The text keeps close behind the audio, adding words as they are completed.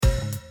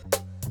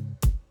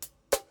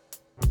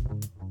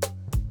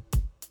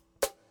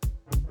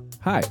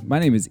Hi, my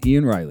name is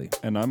Ian Riley,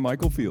 And I'm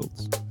Michael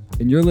Fields.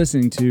 and you're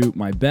listening to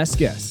My Best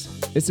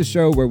Guess. It's a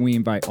show where we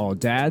invite all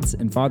dads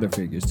and father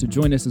figures to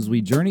join us as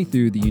we journey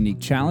through the unique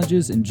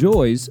challenges and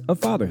joys of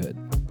fatherhood.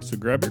 So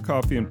grab your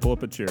coffee and pull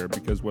up a chair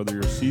because whether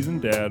you're a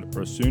seasoned dad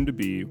or a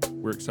soon-to-be,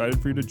 we're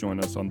excited for you to join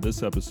us on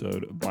this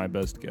episode of My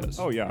Best Guess.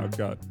 Oh yeah, I've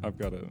got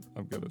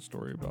a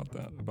story about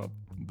that, about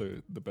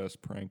the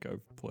best prank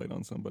I've played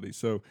on somebody.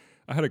 So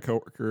I had a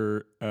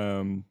coworker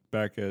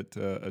back at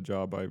a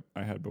job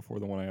I had before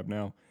the one I have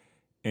now,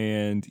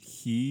 and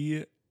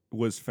he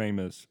was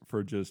famous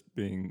for just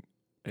being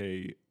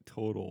a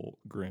total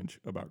Grinch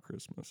about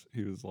Christmas.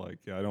 He was like,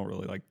 yeah, I don't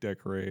really like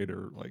decorate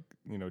or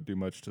do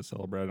much to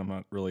celebrate. I'm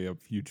not really a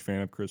huge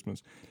fan of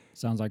Christmas.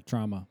 Sounds like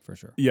trauma for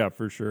sure. Yeah,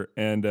 for sure.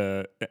 And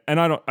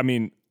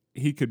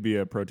he could be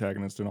a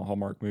protagonist in a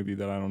Hallmark movie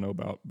that I don't know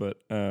about, but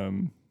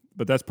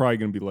that's probably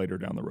going to be later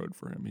down the road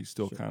for him. He's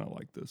still kind of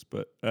like this,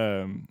 but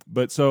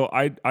so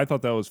I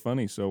thought that was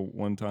funny. So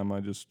one time I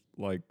just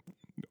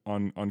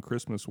on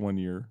Christmas one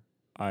year,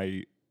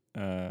 I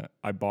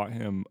bought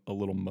him a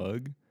little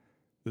mug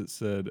that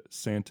said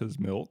Santa's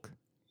milk.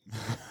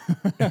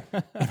 And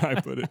I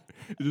put it.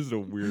 It's just a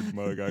weird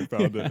mug. I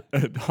found it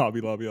at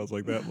Hobby Lobby. I was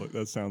like,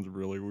 that sounds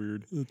really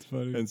weird. That's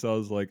funny. And so I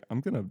was like,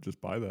 I'm gonna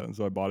just buy that. And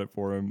so I bought it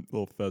for him, a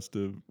little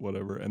festive,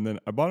 whatever. And then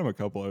I bought him a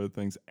couple other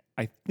things.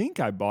 I think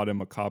I bought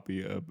him a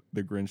copy of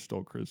The Grinch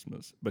Stole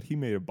Christmas, but he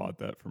may have bought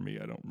that for me.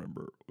 I don't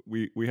remember.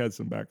 We had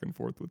some back and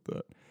forth with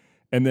that.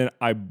 And then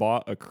I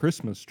bought a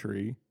Christmas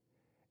tree,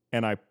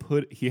 and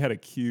he had a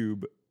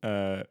cube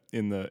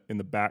in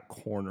the back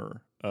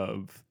corner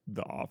of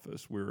the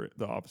office.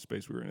 The office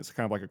space we were in. It's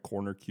kind of like a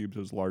corner cube, so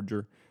it was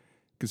larger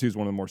because he was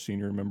one of the more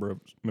senior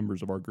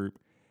members of our group.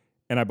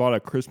 And I bought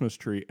a Christmas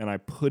tree and I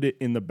put it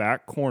in the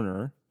back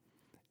corner,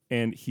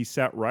 and he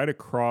sat right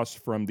across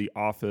from the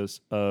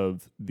office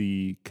of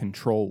the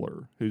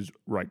controller, who's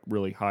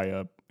really high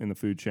up in the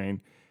food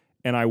chain.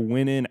 And I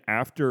went in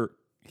after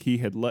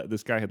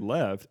this guy had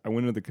left. I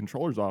went into the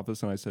controller's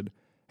office and I said,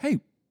 "Hey,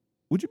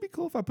 would you be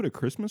cool if I put a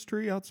Christmas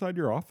tree outside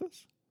your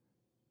office?"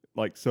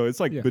 So it's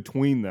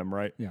between them,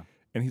 right? Yeah.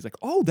 And he's like,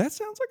 "Oh, that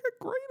sounds like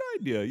a great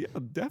idea. Yeah,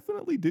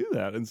 definitely do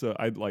that." And so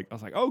I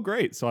was like, "Oh,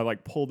 great." So I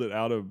pulled it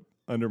out of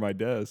under my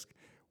desk,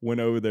 went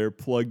over there,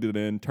 plugged it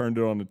in, turned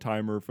it on the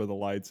timer for the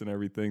lights and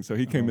everything. So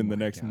he came in the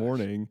next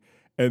morning,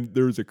 and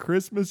there was a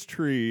Christmas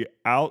tree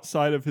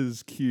outside of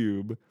his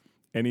cube,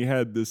 and he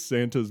had this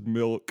Santa's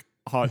milk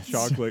hot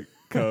chocolate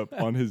cup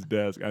on his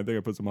desk. I think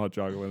I put some hot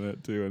chocolate in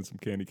it too and some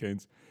candy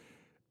canes.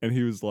 And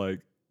he was like,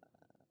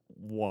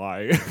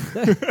 "Why?"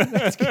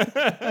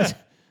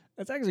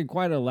 That's actually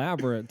quite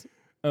elaborate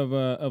of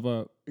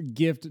a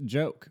gift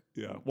joke.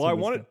 Yeah. Well, I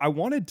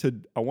wanted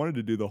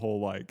to do the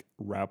whole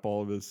wrap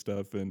all of his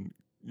stuff in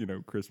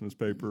Christmas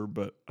paper,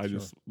 but I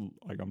just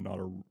I'm not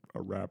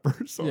a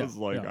rapper, so I was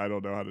like, I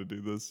don't know how to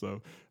do this,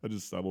 so I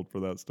just settled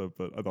for that stuff.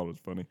 But I thought it was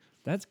funny.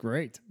 That's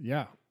great.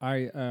 Yeah.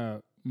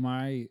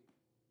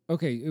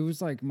 It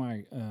was like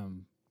my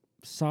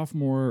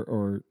sophomore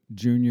or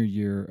junior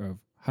year of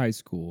high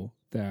school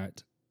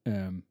that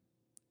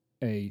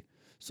a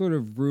sort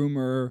of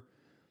rumor,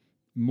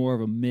 more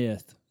of a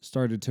myth,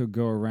 started to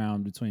go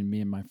around between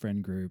me and my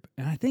friend group.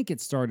 And I think it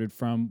started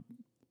from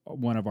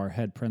one of our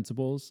head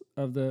principals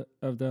of the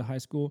high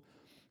school,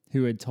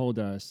 who had told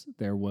us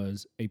there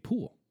was a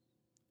pool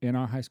in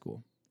our high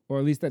school, or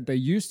at least that there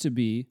used to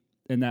be,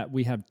 and that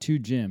we have two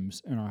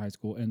gyms in our high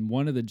school, and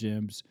one of the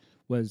gyms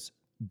was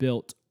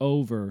built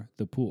over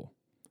the pool,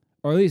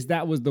 or at least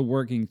that was the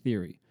working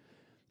theory.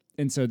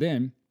 And so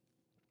then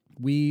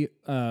we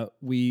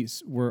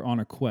were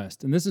on a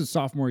quest, and this is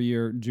sophomore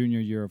year, junior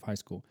year of high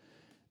school.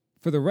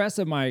 For the rest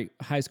of my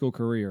high school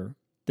career,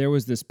 there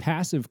was this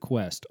passive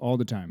quest all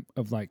the time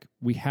of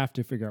we have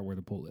to figure out where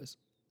the pool is.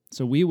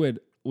 So we would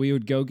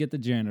go get the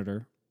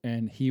janitor,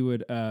 and he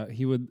would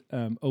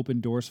open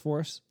doors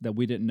for us that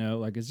we didn't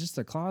know. It's just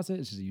a closet,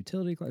 it's just a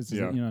utility closet,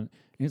 and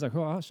he's like,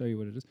 "Oh, I'll show you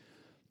what it is."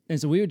 And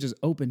so we would just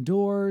open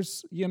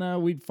doors,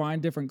 we'd find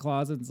different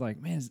closets.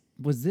 Man,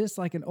 was this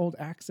an old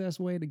access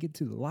way to get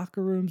to the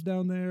locker rooms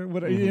down there?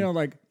 What,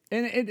 and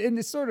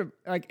it's sort of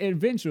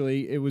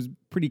eventually it was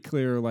pretty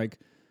clear,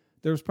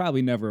 there was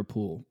probably never a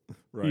pool,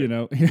 right?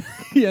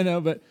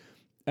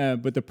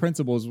 But the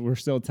principals were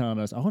still telling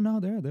us, "Oh no,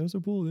 there's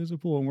a pool,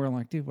 and we're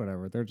like, "Dude,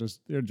 whatever.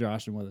 They're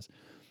joshing with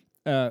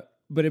us."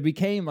 But it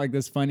became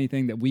this funny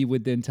thing that we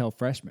would then tell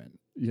freshmen,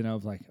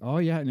 "Oh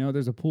yeah,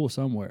 there's a pool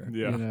somewhere, and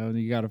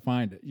you got to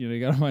find it, you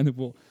got to find the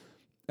pool."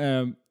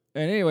 And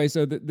anyway,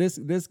 so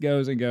this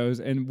goes and goes,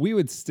 and we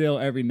would still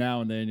every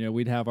now and then,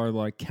 we'd have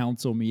our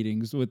council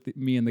meetings with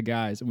me and the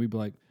guys, and we'd be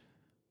like,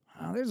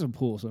 "Oh, there's a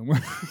pool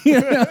somewhere." We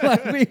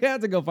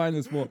had to go find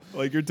this pool.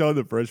 You're telling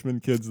the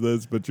freshman kids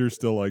this, but you're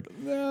still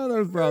no,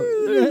 there's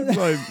probably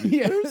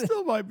there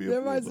still might be.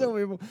 There might still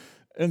be a pool.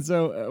 And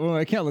so,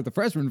 I can't let the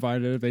freshmen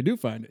find it if they do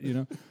find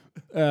it,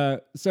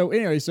 So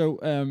anyway, it's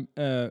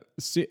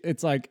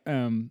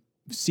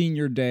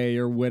senior day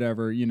or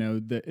whatever,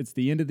 it's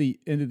the end of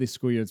the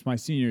school year. It's my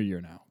senior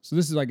year now. So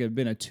this is like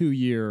been a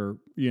 2-year,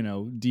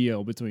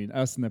 deal between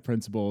us and the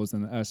principals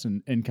and us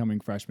and incoming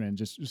freshmen,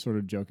 just sort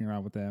of joking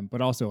around with them,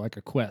 but also like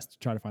a quest to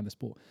try to find this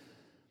pool.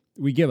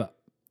 We give up.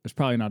 There's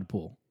probably not a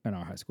pool in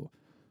our high school,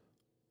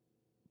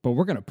 but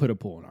we're going to put a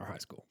pool in our high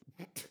school.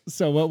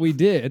 So what we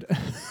did,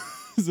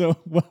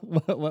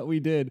 what we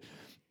did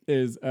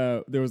is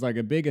there was like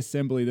a big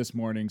assembly this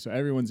morning. So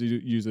everyone's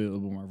usually a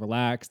little bit more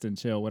relaxed and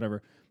chill,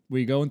 whatever.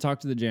 We go and talk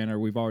to the janitor.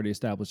 We've already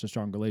established a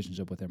strong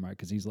relationship with him, right?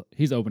 Because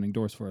he's opening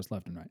doors for us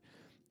left and right.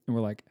 And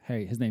we're like,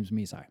 hey, his name's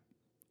Misai.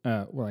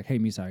 We're like, hey,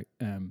 Misai,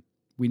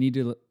 we need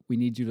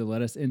you to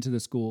let us into the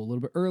school a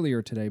little bit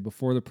earlier today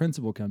before the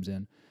principal comes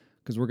in,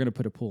 because we're going to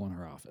put a pool in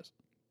her office.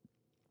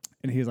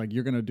 And he's like,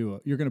 you're going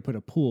to put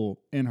a pool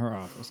in her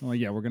office. I'm like,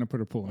 yeah, we're going to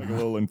put a pool in her a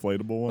little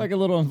inflatable one. Like a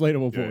little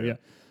inflatable pool, Yeah.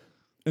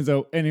 And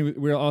so,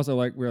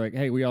 we're like,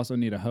 hey, we also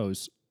need a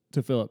hose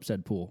to fill up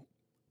said pool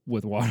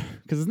with water,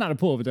 because it's not a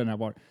pool if it doesn't have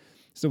water.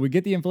 So we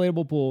get the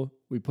inflatable pool,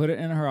 we put it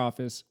in her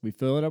office, we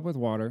fill it up with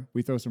water,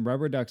 we throw some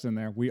rubber ducks in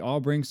there, we all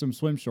bring some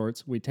swim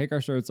shorts, we take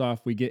our shirts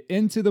off, we get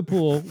into the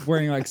pool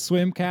wearing like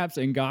swim caps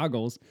and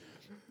goggles,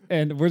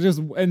 and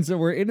so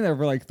we're in there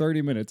for like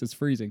 30 minutes. It's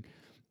freezing.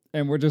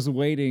 And we're just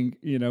waiting,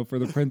 for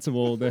the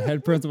principal, the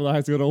head principal of the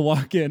high school, to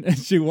walk in. And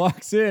she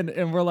walks in,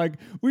 and we're like,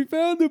 we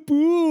found the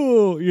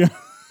pool.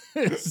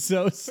 It's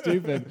so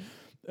stupid.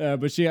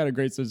 But she had a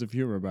great sense of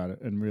humor about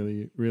it and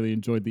really, really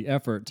enjoyed the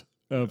effort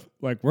of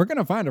like, we're going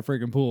to find a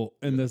freaking pool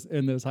in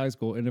this high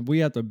school. And if we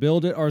have to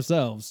build it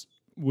ourselves,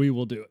 we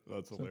will do it.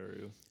 That's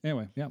hilarious.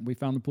 Anyway, yeah, we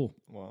found the pool.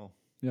 Wow.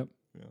 Yep.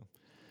 Yeah.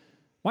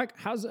 Mike,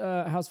 how's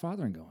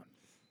fathering going?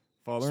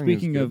 Fathering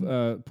Speaking is good.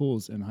 of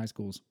pools in high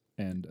schools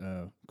and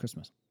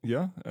Christmas.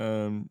 Yeah.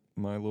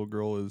 My little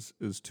girl is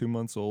 2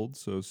 months old,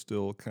 so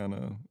still kind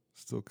of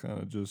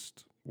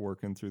just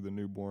working through the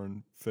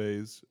newborn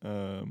phase.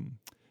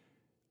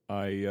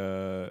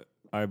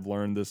 I've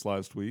learned this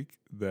last week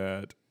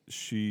that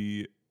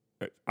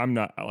I'm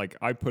not like,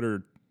 I put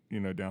her,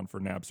 down for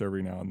naps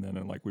every now and then.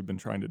 And like, we've been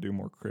trying to do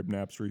more crib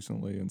naps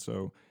recently. And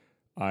so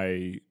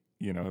I,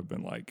 have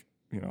been like,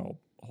 I'll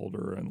hold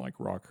her and like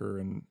rock her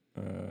in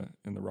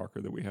the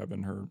rocker that we have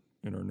in her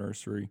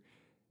nursery.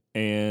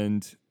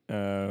 And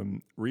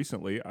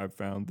recently I've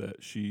found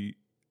that she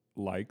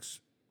likes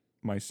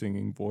my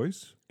singing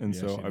voice. And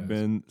so I've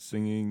been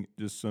singing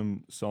just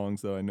some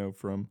songs that I know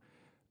from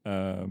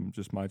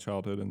just my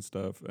childhood and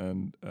stuff.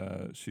 And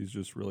she's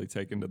just really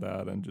taken to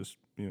that and just,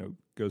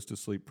 goes to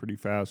sleep pretty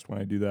fast when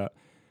I do that.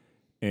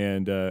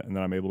 And then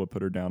I'm able to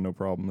put her down no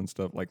problem and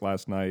stuff. Like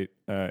last night,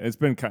 it's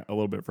been a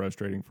little bit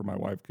frustrating for my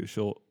wife, because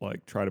she'll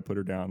like try to put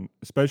her down,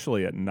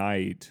 especially at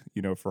night,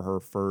 for her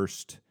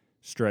first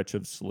stretch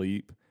of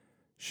sleep.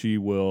 She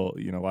will,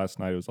 last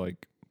night it was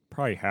like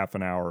probably half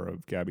an hour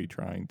of Gabby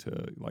trying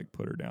to like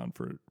put her down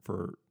for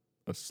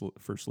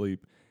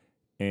sleep,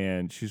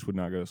 and she just would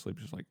not go to sleep.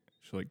 She's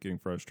like getting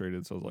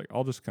frustrated. So I was like,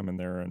 I'll just come in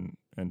there and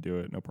do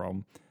it, no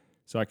problem.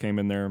 So I came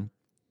in there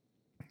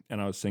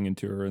and I was singing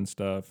to her and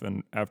stuff.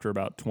 And after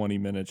about 20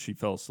 minutes, she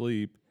fell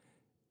asleep,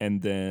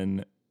 and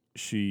then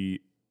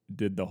she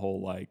did the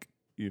whole like,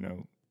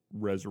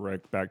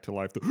 resurrect back to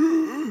life,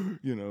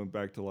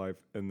 back to life,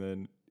 and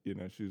then.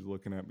 She's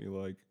looking at me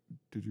like,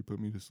 did you put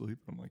me to sleep?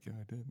 I'm like, yeah,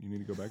 I did. You need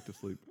to go back to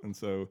sleep. And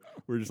so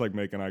we're just like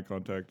making eye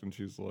contact, and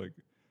she's like,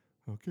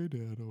 okay,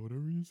 Dad, or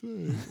whatever you say.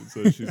 And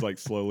so she's like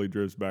slowly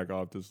drifts back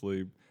off to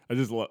sleep. I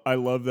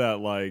love that,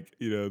 like,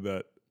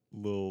 that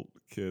little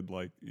kid,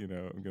 like, I'm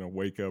going to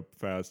wake up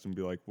fast and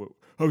be like, what?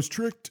 I was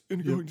tricked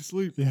into going to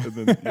sleep. Yeah. And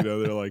then,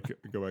 they're like,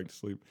 go back to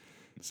sleep.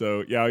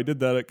 So yeah, I did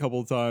that a couple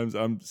of times.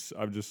 I'm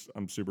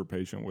super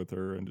patient with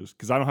her, and just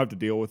because I don't have to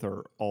deal with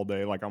her all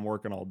day. Like, I'm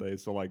working all day,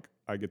 so like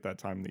I get that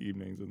time in the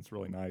evenings, and it's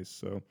really nice.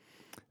 So,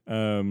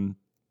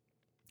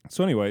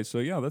 anyway, so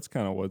yeah, that's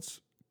kind of what's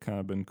kind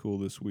of been cool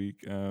this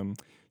week.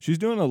 She's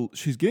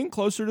getting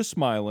closer to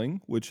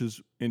smiling, which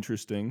is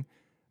interesting.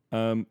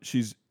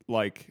 She's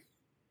like.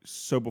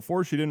 So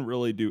before, she didn't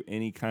really do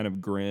any kind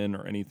of grin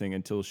or anything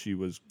until she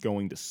was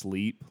going to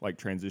sleep, like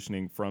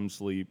transitioning from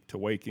sleep to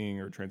waking,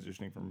 or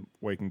transitioning from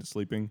waking to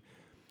sleeping.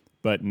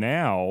 But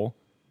now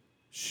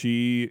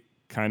she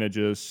kind of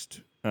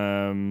just,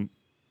 like,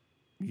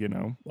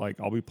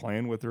 I'll be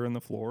playing with her on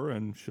the floor,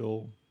 and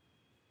she'll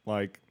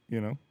like,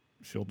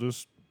 she'll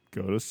just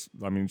she'll just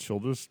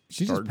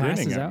start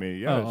grinning at me.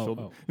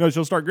 Yeah.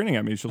 She'll start grinning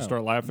at me. She'll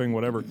start laughing,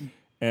 whatever.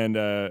 And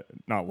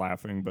not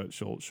laughing, but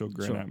she'll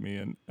grin at me,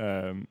 and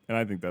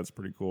I think that's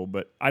pretty cool.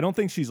 But I don't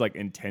think she's like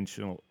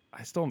intentional.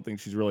 I still don't think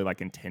she's really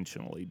like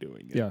intentionally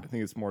doing it. Yeah. I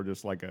think it's more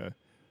just like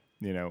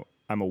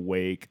I'm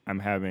awake. I'm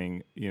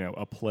having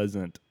a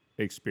pleasant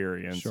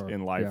experience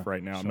in life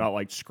right now. I'm not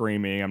like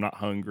screaming. I'm not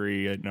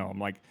hungry. No, I'm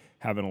like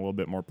having a little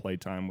bit more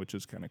playtime, which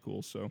is kind of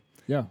cool. So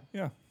yeah.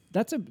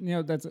 That's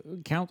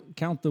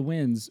count the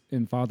wins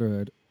in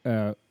fatherhood,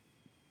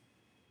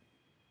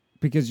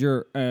 because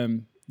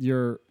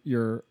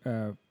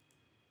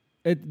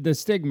the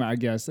stigma, I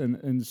guess,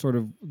 and sort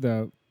of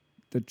the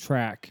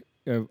track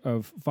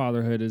of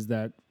fatherhood is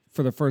that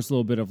for the first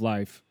little bit of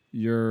life,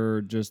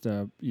 you're just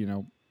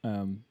you're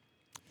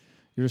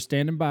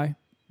standing by,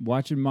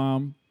 watching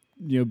mom,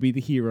 be the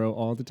hero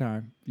all the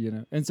time,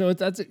 And so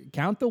that's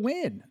count the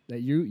win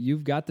that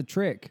you've got the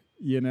trick,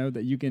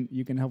 that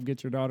you can help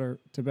get your daughter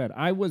to bed.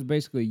 I was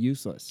basically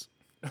useless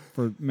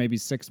for maybe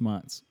 6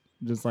 months,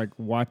 just like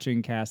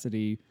watching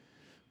Cassidy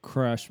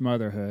crush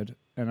motherhood,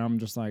 and I'm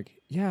just like,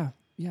 yeah,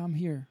 I'm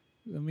here.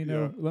 Let me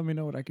know. Let me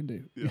know what I can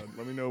do. Yeah,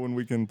 let me know when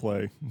we can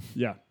play.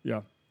 Yeah.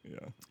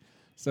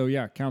 So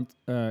count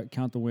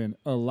the win.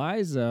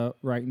 Eliza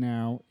right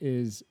now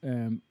is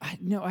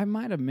I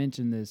might have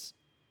mentioned this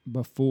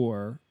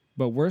before,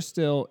 but we're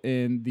still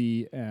in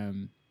the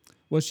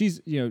she's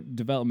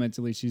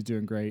developmentally she's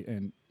doing great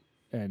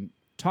and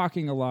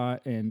talking a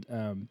lot,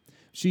 and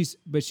she's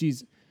this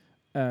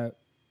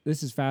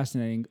is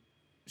fascinating.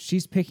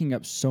 She's picking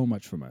up so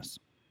much from us,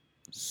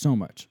 so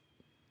much,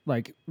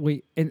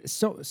 and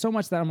so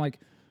much that I'm like,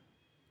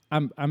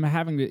 I'm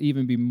having to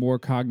even be more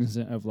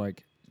cognizant of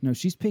like, no,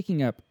 she's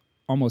picking up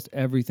almost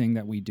everything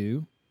that we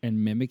do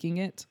and mimicking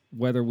it,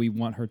 whether we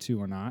want her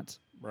to or not.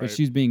 Right. But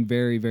she's being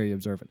very, very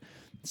observant.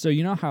 So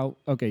you know how,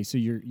 so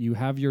you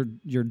have your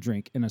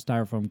drink in a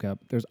styrofoam cup.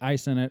 There's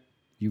ice in it.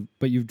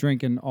 But you've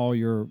drinking all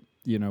your,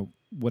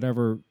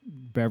 whatever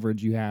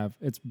beverage you have.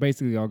 It's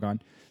basically all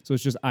gone. So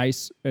it's just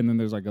ice, and then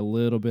there's like a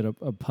little bit of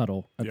a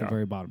puddle at the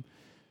very bottom.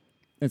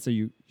 And so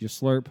you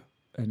slurp,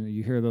 and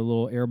you hear the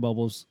little air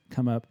bubbles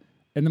come up.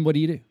 And then what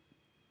do?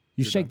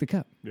 You shake the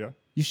cup. Yeah.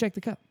 You shake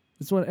the cup.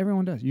 That's what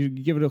everyone does. You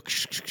give it a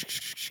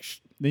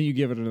then you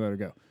give it another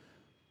go.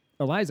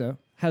 Eliza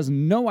has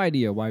no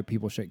idea why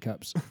people shake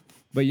cups.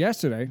 But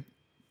yesterday,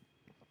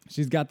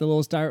 she's got the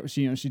little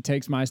she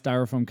takes my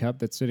styrofoam cup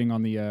that's sitting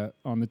on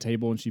the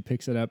table, and she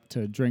picks it up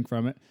to drink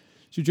from it.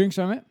 She drinks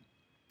from it,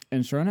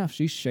 and sure enough,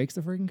 she shakes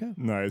the freaking cup.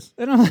 Nice.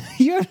 And I'm like,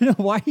 you don't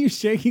know why you're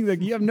shaking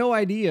you have no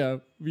idea,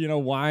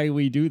 why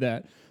we do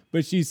that.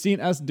 But she's seen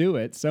us do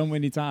it so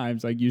many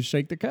times. Like, you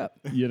shake the cup,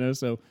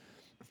 so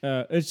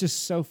it's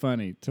just so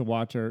funny to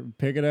watch her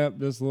pick it up.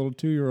 This little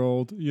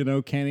 2-year-old,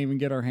 can't even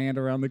get her hand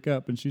around the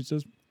cup, and she's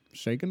just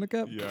shaking the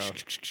cup. Yeah.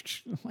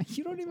 I'm like,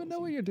 you don't even know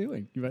what you're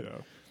doing.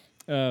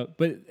 Yeah.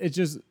 But it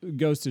just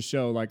goes to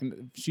show, like,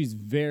 she's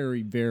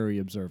very, very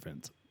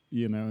observant,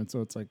 and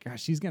so it's like,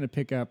 gosh, she's going to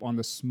pick up on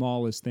the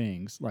smallest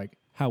things, like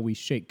how we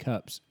shake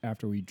cups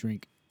after we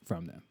drink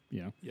from them,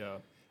 Yeah.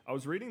 I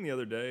was reading the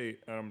other day,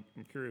 I'm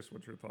curious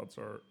what your thoughts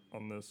are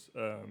on this.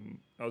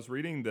 I was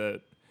reading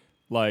that,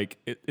 like,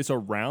 it's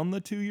around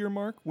the 2-year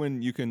mark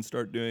when you can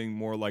start doing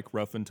more like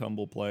rough and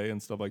tumble play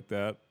and stuff like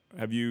that.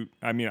 I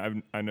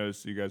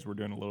noticed you guys were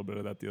doing a little bit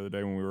of that the other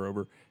day when we were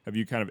over. Have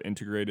you kind of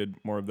integrated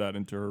more of that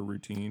into her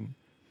routine?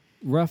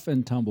 Rough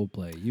and tumble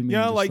play. You mean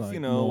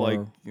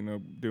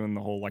doing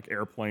the whole like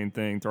airplane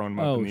thing, throwing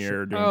them up in the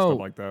air, doing stuff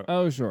like that.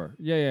 Oh, sure.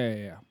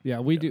 Yeah.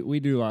 We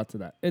do lots of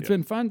that. It's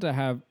been fun to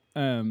have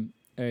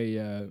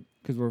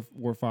because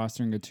we're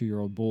fostering a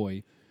 2-year-old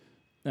boy,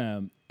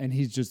 and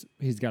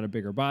he's got a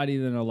bigger body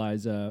than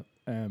Eliza.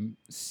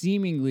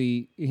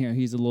 Seemingly,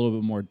 he's a little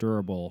bit more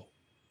durable.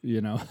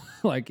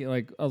 like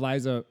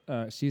Eliza,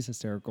 she's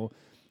hysterical.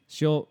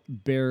 She'll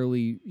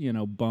barely,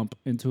 bump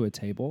into a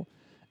table,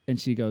 and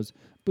she goes,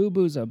 "Boo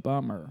Boo's a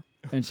bummer,"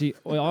 and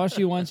all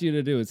she wants you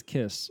to do is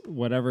kiss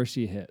whatever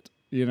she hit.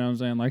 You know what I'm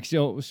saying? Like,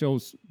 she'll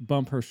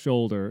bump her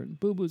shoulder.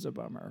 Boo Boo's a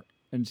bummer,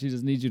 and she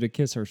just needs you to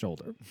kiss her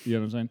shoulder. You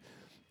know what I'm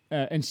saying?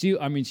 And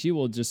she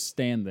will just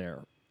stand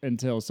there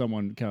until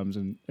someone comes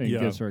and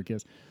gives her a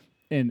kiss.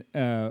 And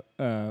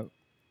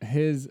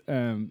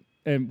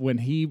and when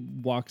he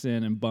walks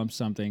in and bumps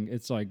something,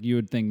 it's like you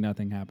would think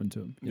nothing happened to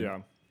him. Yeah.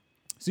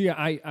 So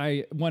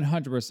I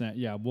 100%.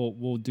 Yeah,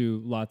 we'll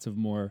do lots of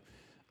more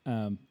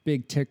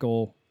big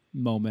tickle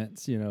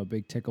moments.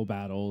 Big tickle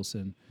battles,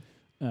 and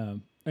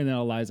then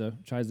Eliza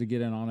tries to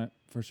get in on it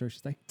for sure.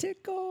 She's like,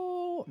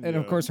 tickle, and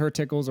of course her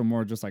tickles are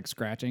more just like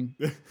scratching.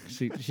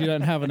 she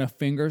doesn't have enough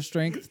finger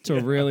strength to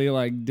really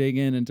like dig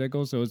in and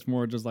tickle, so it's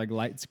more just like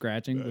light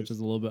scratching, which is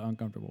a little bit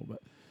uncomfortable.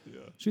 But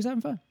she's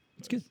having fun.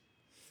 It's good.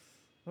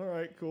 All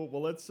right, cool.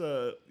 Well, let's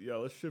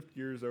shift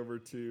gears over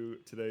to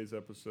today's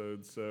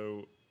episode.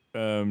 So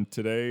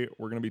today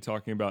we're going to be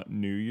talking about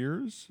New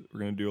Year's.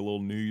 We're going to do a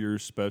little New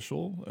Year's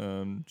special.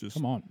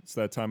 Come on. It's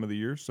that time of the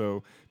year, so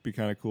it'd be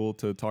kind of cool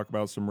to talk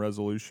about some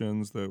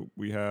resolutions that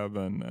we have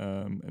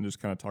and just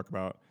kind of talk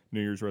about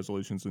New Year's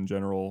resolutions in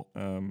general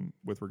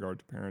with regard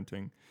to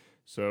parenting.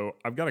 So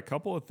I've got a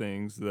couple of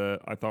things that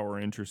I thought were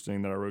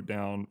interesting that I wrote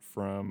down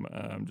from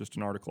just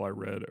an article I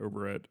read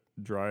over at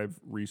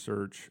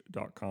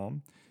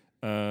driveresearch.com.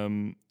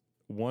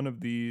 One of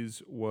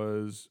these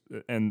was,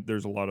 and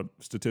there's a lot of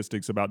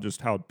statistics about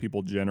just how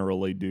people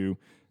generally do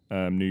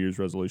New Year's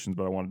resolutions,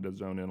 but I wanted to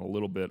zone in a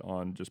little bit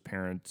on just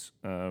parents.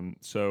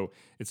 So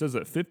it says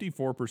that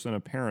 54%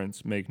 of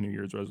parents make New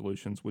Year's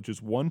resolutions, which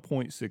is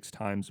 1.6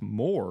 times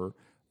more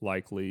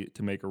likely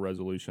to make a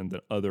resolution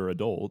than other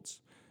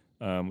adults.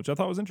 Which I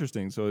thought was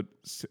interesting. So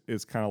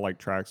it's kind of like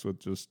tracks with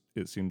just,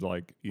 it seems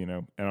like,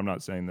 and I'm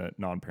not saying that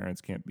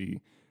non-parents can't be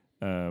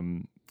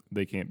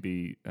they can't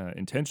be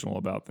intentional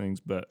about things.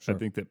 But I Sure.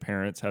 think that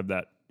parents have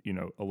that,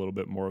 a little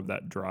bit more of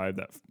that drive,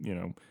 that,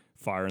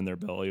 fire in their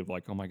belly of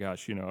like, oh my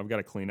gosh, I've got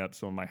to clean up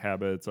some of my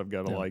habits. I've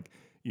got to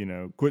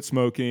quit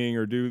smoking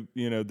or do,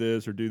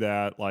 this or do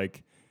that.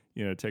 Like,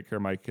 take care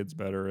of my kids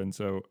better. And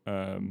so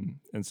I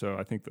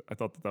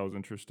thought that was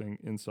interesting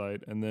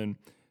insight. And then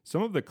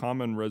some of the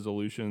common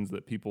resolutions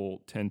that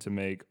people tend to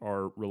make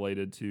are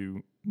related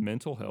to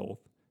mental health,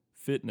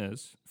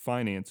 fitness,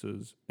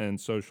 finances, and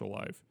social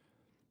life.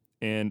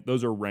 And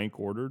those are rank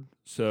ordered.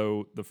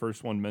 So the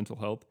first one, mental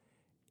health,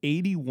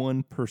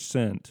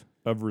 81%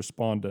 of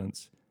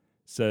respondents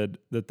said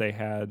that they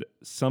had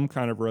some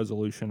kind of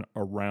resolution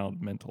around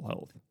mental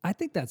health. I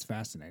think that's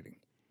fascinating.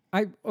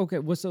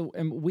 Well, so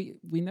and we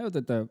know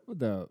that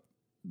the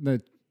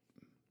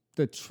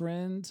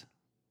trend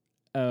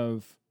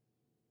of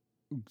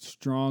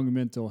strong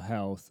mental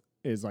health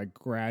is like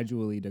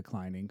gradually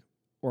declining,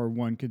 or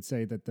one could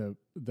say that the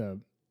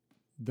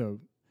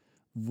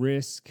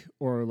risk,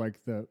 or like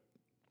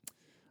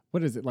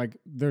what is it, like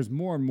there's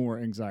more and more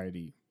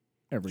anxiety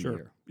every Sure.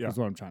 year. Yeah. Is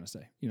what I'm trying to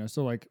say.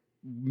 So like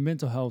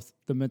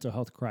the mental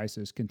health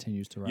crisis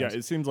continues to rise. Yeah,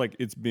 it seems like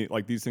it's being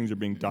like these things are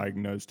being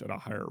diagnosed at a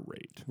higher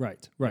rate.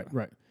 Right.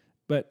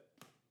 But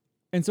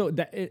and so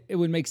that it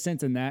would make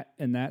sense in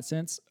that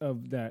sense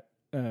of that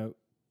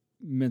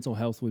mental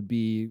health would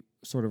be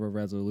sort of a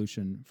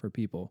resolution for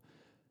people.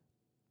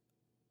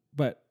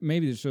 But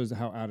maybe this shows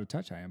how out of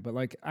touch I am. But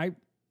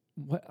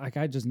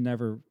I just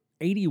never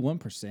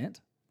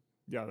 81%.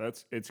 Yeah,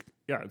 it's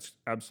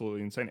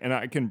absolutely insane. And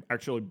I can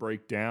actually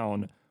break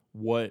down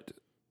what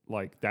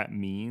like that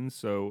means.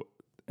 So,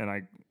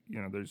 and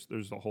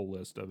there's a whole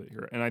list of it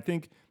here. And I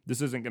think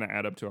this isn't going to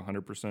add up to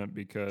 100%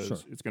 because Sure.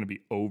 it's going to be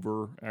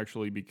over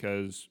actually,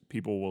 because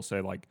people will say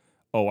like,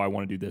 oh, I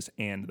want to do this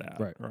and that,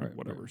 Right,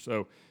 whatever. right.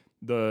 So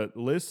the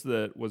list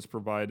that was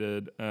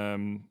provided,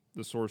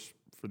 the source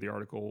for the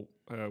article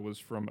was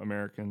from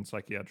American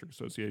Psychiatric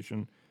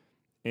Association.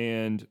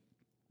 And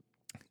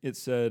it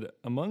said,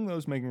 among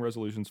those making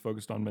resolutions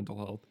focused on mental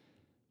health,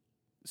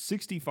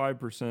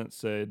 65%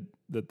 said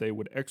that they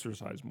would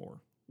exercise more,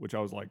 which I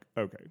was like,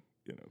 okay,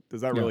 does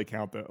that really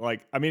count? That,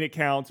 like, I mean, it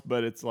counts,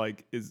 but it's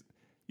like,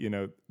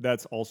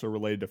 that's also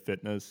related to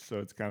fitness. So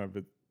it's kind of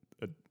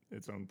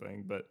its own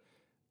thing. But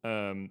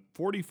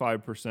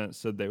 45%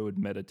 said they would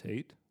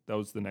meditate. That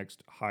was the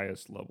next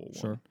highest level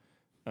one.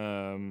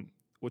 Sure.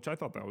 Which I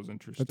thought that was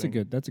interesting.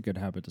 That's a good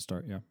habit to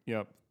start. Yeah.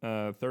 Yep.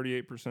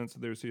 38%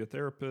 said they would see a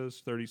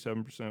therapist.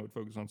 37% would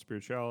focus on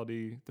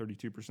spirituality.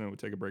 32% would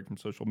take a break from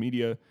social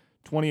media.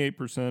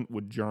 28%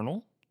 would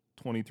journal.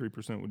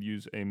 23% would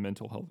use a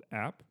mental health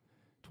app.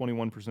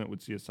 21%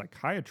 would see a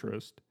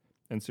psychiatrist,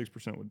 and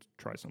 6% would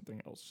try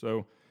something else.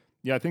 So,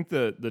 yeah, I think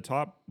the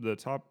top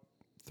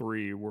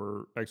three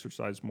were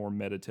exercise more,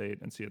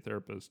 meditate, and see a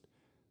therapist.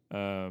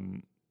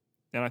 And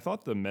I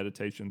thought the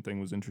meditation thing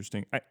was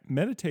interesting.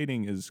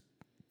 Meditating is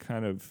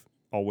kind of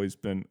always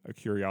been a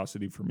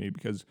curiosity for me,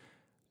 because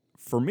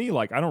for me,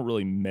 like, I don't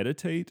really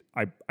meditate.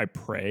 I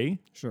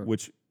pray, Sure.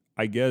 which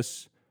I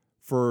guess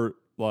for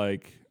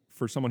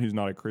someone who's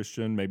not a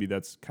Christian, maybe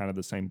that's kind of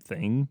the same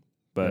thing,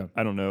 but Yeah.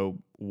 I don't know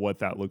what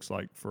that looks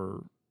like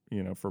for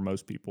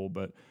most people.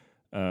 But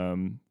I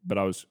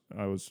was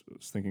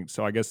thinking,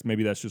 so I guess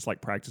maybe that's just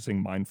like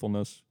practicing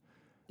mindfulness.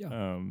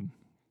 Yeah.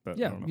 But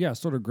Yeah. I don't know. Yeah.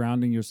 Sort of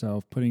grounding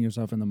yourself, putting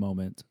yourself in the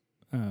moment.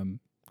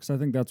 Because I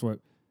think that's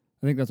what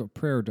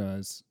prayer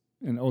does.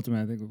 And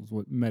ultimately, I think it's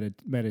what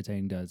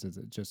meditating does, is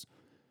it just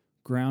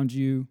grounds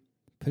you,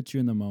 puts you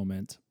in the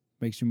moment,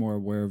 makes you more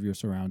aware of your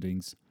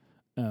surroundings.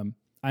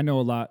 I know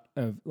a lot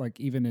of, like,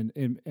 even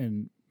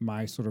in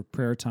my sort of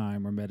prayer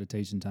time or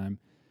meditation time,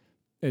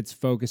 it's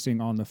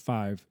focusing on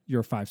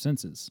your five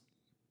senses,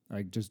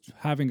 like just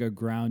having a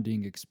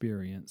grounding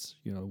experience.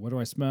 What do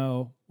I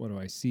smell? What do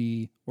I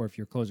see? Or if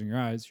you're closing your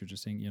eyes, you're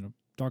just seeing,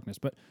 darkness.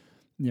 But,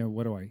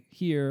 what do I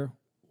hear?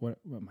 What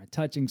am I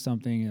touching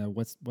something?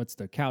 What's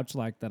the couch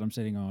like that I'm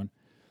sitting on?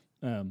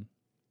 And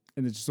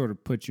it just sort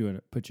of puts you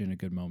in a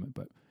good moment.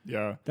 But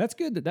Yeah. that's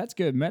good. That's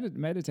good.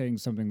 Meditating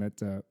is something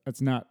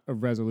that's not a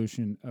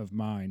resolution of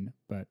mine,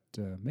 but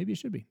maybe it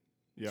should be.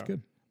 Yeah. It's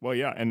good. Well,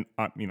 yeah. And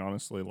I mean,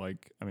 honestly,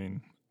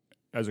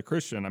 as a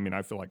Christian,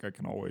 I feel like I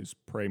can always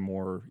pray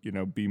more,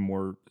 be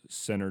more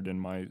centered in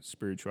my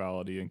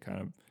spirituality and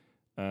kind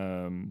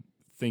of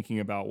thinking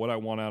about what I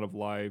want out of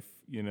life.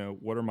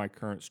 What are my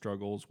current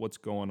struggles? What's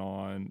going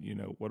on?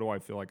 What do I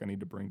feel like I need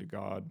to bring to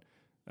God?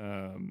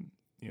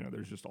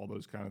 There's just all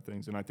those kind of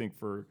things. And I think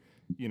for,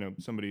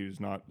 somebody who's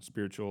not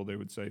spiritual, they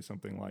would say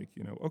something like,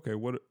 okay,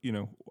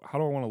 how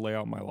do I want to lay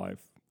out my life?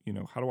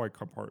 How do I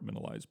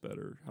compartmentalize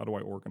better? How do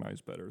I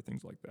organize better?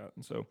 Things like that.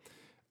 And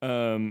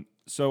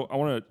so I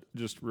want to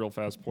just real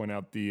fast point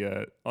out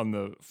on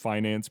the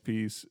finance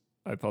piece.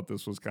 I thought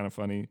this was kind of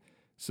funny.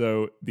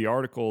 So the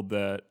article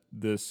that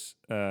this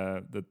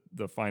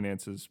the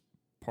finances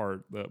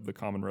part, the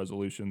common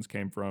resolutions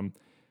came from,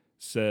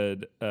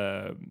 said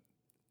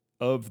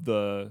of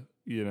the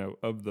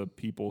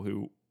people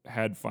who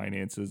had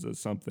finances as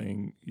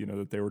something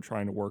that they were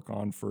trying to work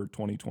on for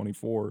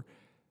 2024,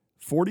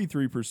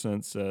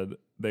 43% said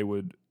they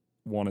would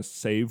want to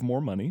save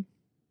more money.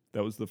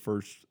 That was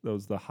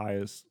the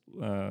highest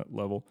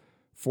level.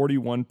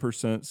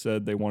 41%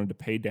 said they wanted to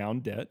pay down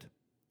debt.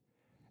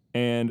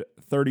 And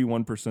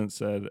 31%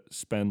 said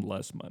spend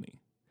less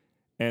money.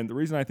 And the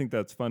reason I think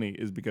that's funny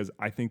is because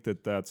I think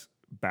that that's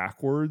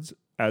backwards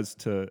as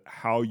to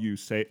how you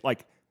say,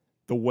 like,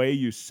 the way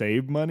you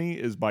save money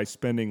is by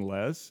spending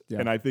less. Yeah.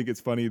 And I think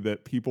it's funny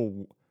that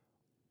people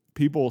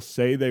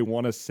say they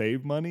want to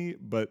save money,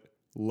 but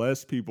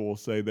less people will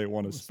say they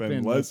want to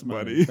spend less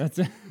money. That's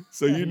it.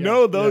 So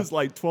those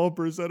like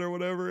 12% or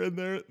whatever in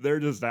there, they're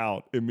just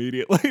out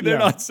immediately. They're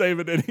not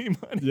saving any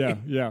money.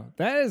 Yeah.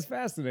 That is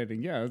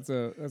fascinating. Yeah, that's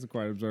a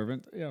quite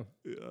observant. Yeah.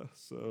 Yeah.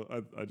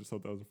 So I just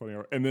thought that was a funny.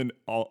 And then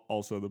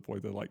also the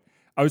point that, like,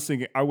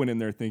 I went in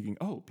there thinking,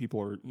 oh,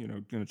 people are,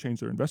 going to change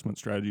their investment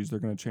strategies. They're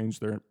going to change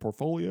their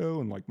portfolio.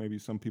 And like maybe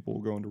some people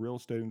will go into real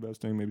estate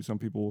investing. Maybe some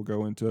people will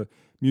go into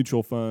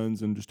mutual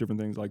funds and just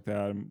different things like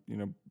that. And,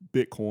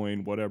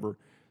 Bitcoin, whatever.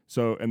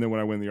 So, and then when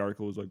I went in the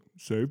article, it was like,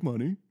 save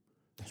money,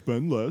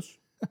 spend less,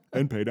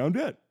 and pay down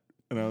debt.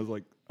 And I was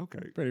like,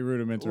 okay. Pretty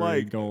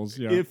rudimentary goals.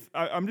 Yeah. If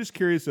I'm just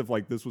curious if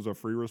like this was a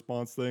free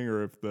response thing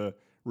or if the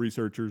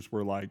researchers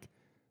were like,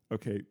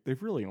 okay,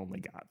 they've really only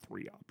got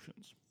 3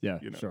 options. Yeah,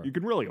 sure. You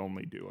can really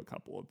only do a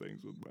couple of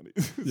things with money.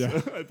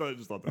 Yeah. So I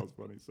just thought that was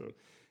funny. So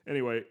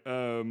anyway,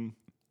 and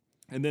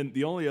then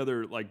the only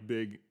other like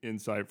big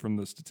insight from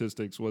the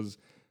statistics was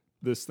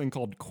this thing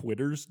called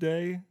Quitter's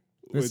Day.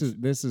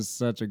 This is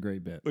such a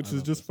great bit. Which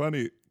is just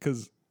funny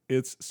because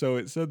it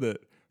said that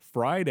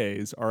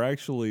Fridays are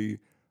actually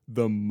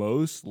the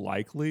most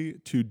likely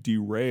to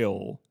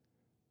derail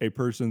a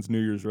person's New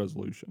Year's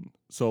resolution.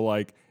 So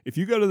like if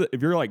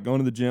you're like going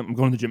to the gym, I'm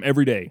going to the gym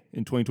every day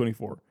in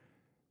 2024.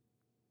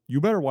 You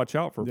better watch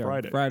out for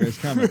Friday. Friday's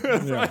coming.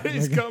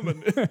 Friday's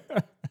coming.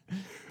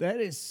 That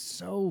is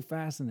so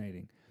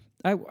fascinating.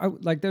 I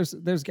like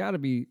there's got to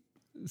be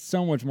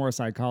so much more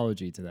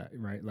psychology to that,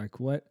 right? Like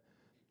what?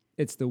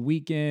 It's the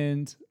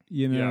weekend,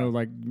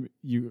 like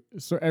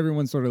so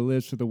everyone sort of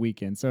lives for the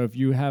weekend. So if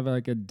you have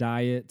like a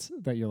diet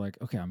that you're like,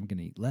 okay, I'm going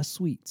to eat less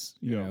sweets,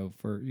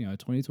 for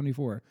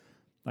 2024.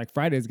 Like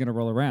Friday's going to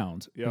roll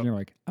around and you're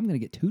like, I'm going to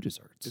get 2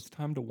 desserts. It's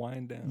time to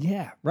wind down.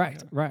 Yeah,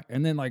 right.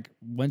 And then like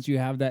once you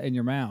have that in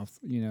your mouth,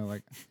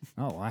 like,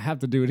 oh, I have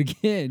to do it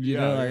again.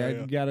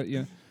 I got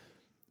it.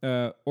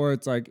 Or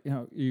it's like,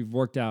 you've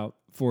worked out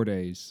 4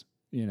 days,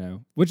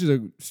 which is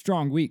a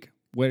strong week.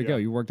 Way to go.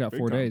 You worked out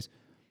 4 days.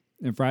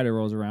 And Friday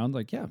rolls around,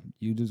 like, yeah,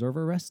 you deserve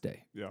a rest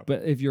day. Yeah.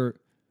 But if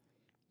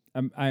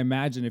I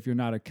imagine if you're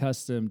not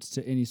accustomed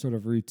to any sort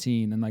of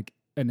routine and like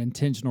an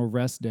intentional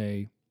rest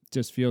day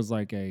just feels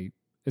like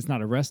it's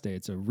not a rest day,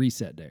 it's a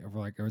reset day,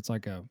 or it's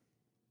like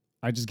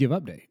I just give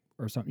up day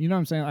or something. You know what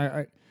I'm saying?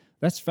 I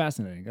that's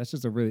fascinating. That's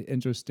just a really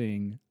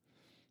interesting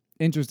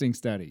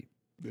study.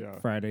 Yeah.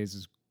 Fridays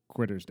is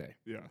Quitter's Day.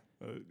 Yeah.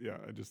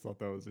 I just thought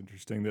that was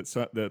interesting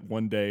that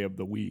one day of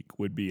the week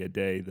would be a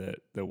day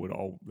that would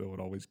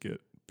always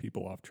get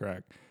people off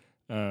track.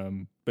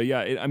 But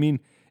yeah,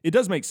 it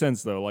does make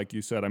sense though. Like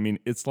you said,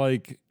 it's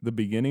like the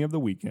beginning of the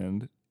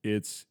weekend.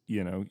 It's,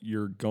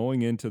 you're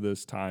going into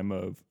this time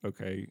of,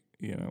 okay,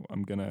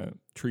 I'm going to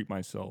treat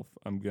myself.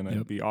 I'm going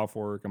to be off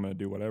work. I'm going to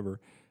do whatever.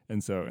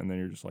 And then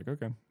you're just like,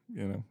 okay,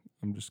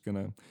 I'm just going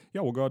to,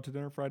 we'll go out to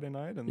dinner Friday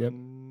night and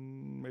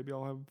then maybe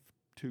I'll have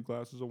 2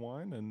 glasses of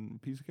wine and a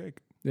piece of cake.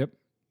 Yep.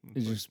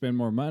 Is you spend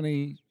more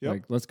money?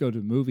 Like, let's go to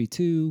a movie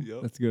too.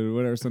 Let's go to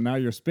whatever. So now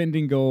your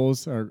spending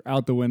goals are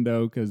out the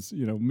window because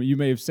you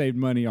may have saved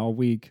money all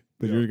week,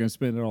 but you're going to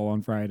spend it all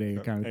on Friday,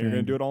 kind of thing. You're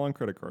going to do it all on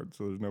credit card,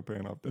 so there's no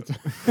paying off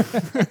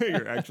debt.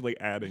 You're actually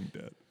adding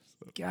debt.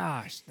 So.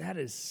 Gosh, that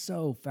is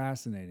so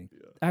fascinating.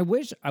 Yeah. I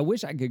wish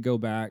I could go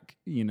back.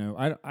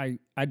 I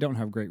don't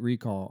have great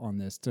recall on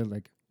this to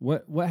like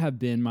what have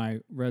been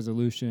my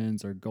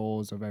resolutions or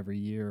goals of every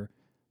year,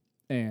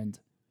 and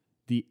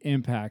the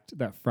impact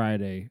that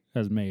Friday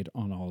has made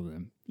on all of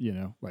them,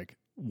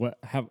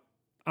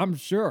 I'm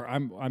sure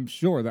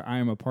that I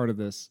am a part of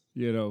this,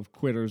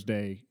 Quitter's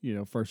Day,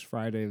 first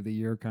Friday of the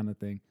year kind of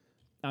thing.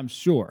 I'm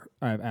sure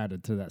I've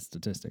added to that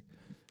statistic.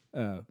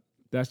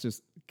 That's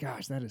just,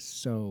 gosh, that is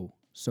so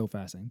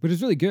fascinating, but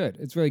it's really good.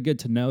 It's really good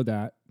to know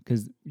that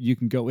because you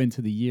can go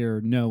into the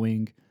year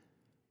knowing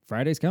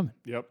Friday's coming.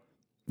 Yep.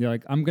 You're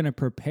like, I'm going to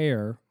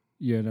prepare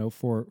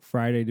for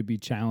Friday to be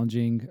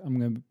challenging. I'm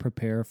going to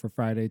prepare for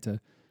Friday to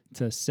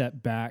set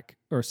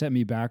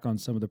me back on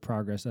some of the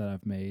progress that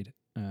I've made.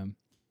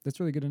 That's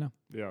really good to know.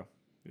 Yeah.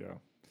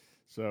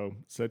 So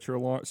set 2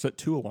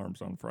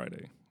 alarms on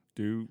Friday.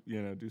 Do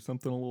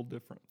something a little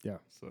different. Yeah.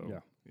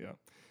 So yeah.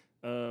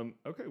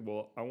 Okay.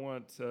 Well, I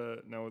want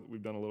now that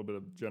we've done a little bit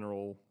of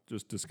general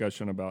just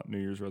discussion about New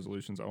Year's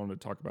resolutions, I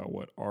wanted to talk about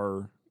what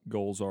our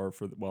goals are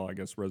I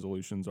guess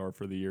resolutions are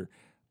for the year.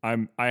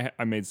 I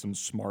made some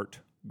SMART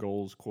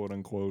goals, quote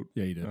unquote.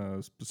 Yeah, you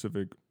did.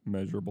 Specific,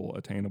 measurable,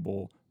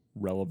 attainable,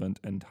 relevant,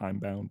 and time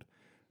bound.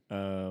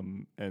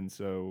 And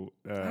so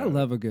I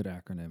love a good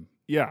acronym.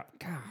 Yeah.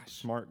 Gosh,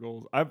 SMART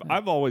goals.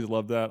 I've always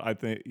loved that. I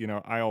think,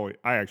 I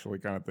actually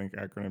kind of think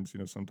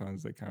acronyms,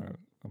 sometimes they kind of,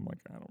 I'm like,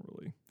 I don't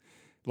really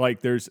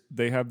like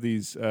they have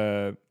these,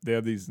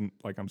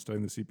 like I'm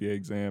studying the CPA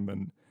exam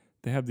and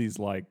they have these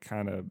like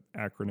kind of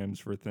acronyms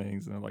for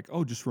things. And they're like,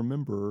 oh, just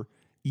remember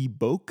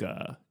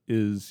EBOCA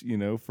is,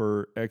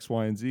 for X,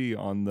 Y, and Z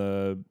on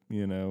the,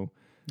 No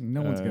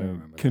one's gonna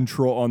remember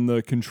control on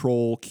the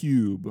control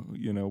cube,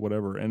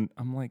 whatever. And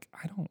I'm like,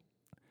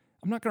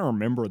 I'm not going to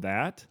remember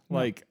that. No,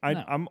 like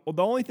I'm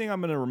the only thing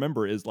I'm going to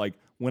remember is like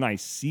when I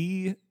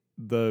see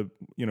the,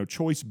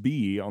 choice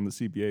B on the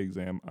CPA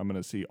exam, I'm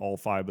going to see all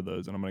 5 of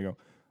those and I'm going to go,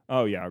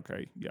 oh yeah,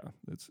 okay. Yeah.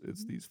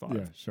 It's these 5.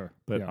 Yeah, sure.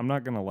 But I'm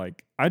not going to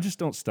I just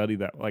don't study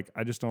that. Like,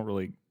 I just don't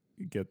really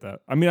get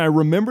that. I mean, I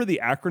remember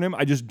the acronym.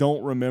 I just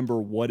don't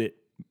remember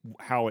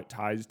how it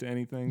ties to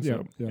anything.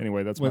 So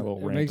anyway, that's my little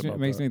rant. It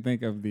makes me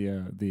think of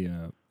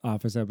the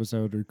Office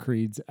episode where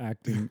Creed's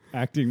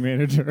acting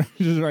manager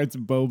just writes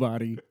Bow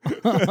Body.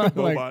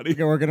 Body.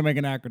 We're gonna make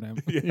an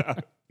acronym. Yeah.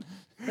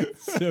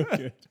 So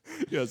good.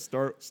 Yeah,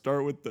 start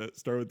with the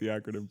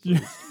acronym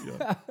first.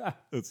 Yeah.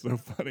 That's so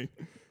funny.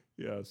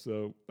 Yeah,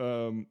 so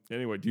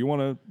anyway, do you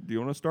want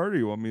to start or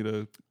you want me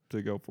to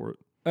go for it?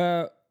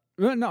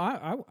 No,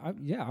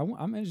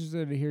 I'm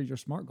interested to hear your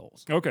SMART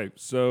goals. Okay,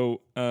 so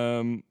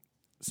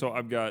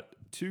I've got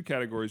 2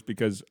 categories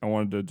because I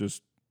wanted to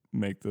just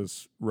make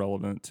this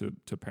relevant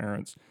to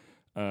parents,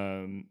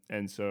 and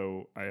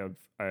so I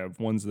have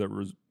ones that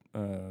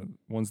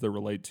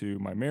relate to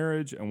my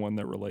marriage and one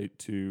that relate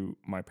to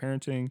my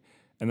parenting,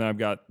 and then I've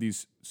got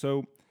these.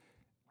 So,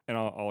 and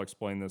I'll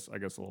explain this I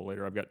guess a little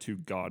later. I've got 2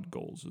 God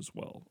goals as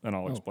well, and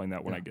I'll explain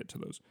that when I get to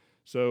those.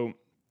 So,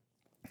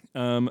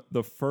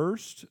 the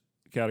first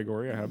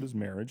category I have is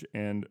marriage,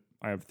 and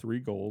I have 3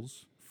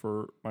 goals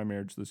for my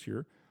marriage this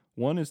year.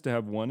 One is to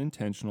have one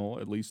intentional,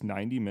 at least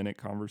 90-minute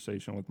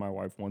conversation with my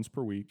wife once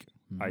per week,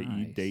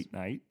 i.e. date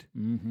night.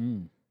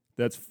 Mm-hmm.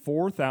 That's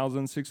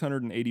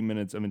 4,680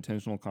 minutes of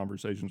intentional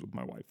conversations with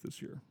my wife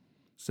this year.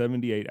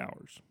 78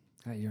 hours.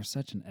 God, you're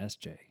such an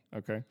SJ.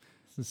 Okay.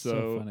 This is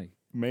so funny.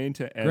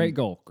 Great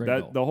goal.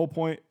 The whole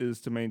point is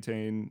to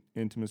maintain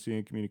intimacy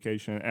and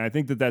communication. And I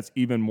think that's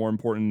even more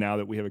important now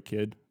that we have a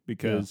kid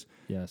because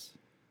yes.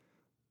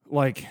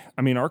 Like,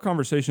 I mean, our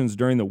conversations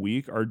during the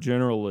week are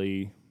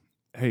generally,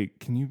 hey,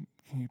 can you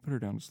put her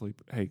down to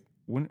sleep? Hey,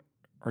 when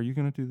are you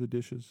going to do the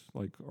dishes?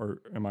 Like,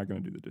 or am I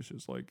going to do the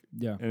dishes? Like,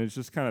 yeah. And it's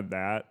just kind of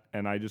that.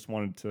 And I just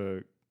wanted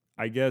to,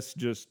 I guess,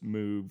 just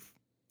move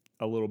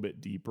a little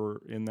bit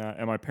deeper in that.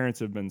 And my parents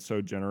have been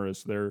so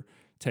generous. They're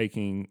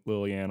taking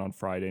Lillian on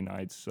Friday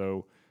nights.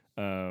 So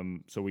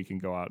we can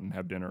go out and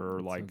have dinner,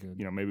 or like,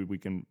 maybe we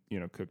can,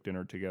 cook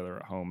dinner together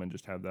at home and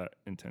just have that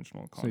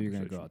intentional conversation. So you're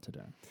going to go out to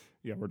dinner?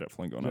 Yeah, we're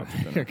definitely going out to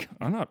dinner.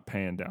 I'm not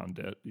paying down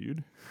debt,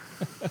 dude.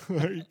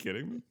 Are you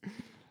kidding me?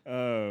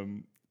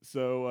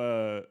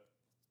 So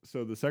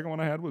the second one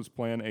I had was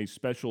plan a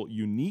special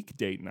unique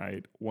date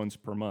night once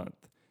per month.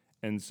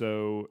 And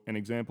so an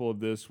example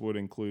of this would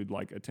include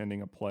like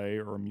attending a play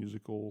or a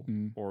musical,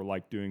 or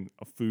like doing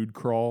a food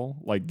crawl,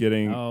 like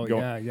getting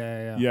yeah, you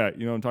know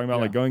what I'm talking about,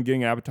 like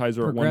getting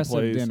appetizer at one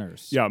place,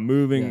 dinners. Yeah,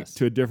 moving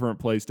to a different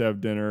place to have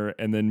dinner,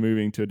 and then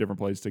moving to a different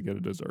place to get a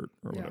dessert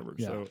or whatever.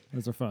 Yeah, so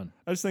those are fun.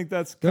 I just think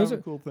that's kind of a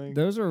cool thing.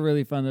 Those are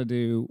really fun to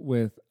do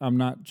with. I'm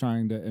not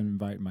trying to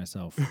invite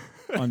myself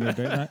on your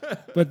date night,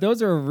 but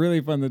those are really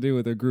fun to do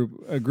with a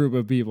group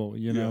of people.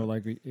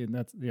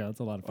 That's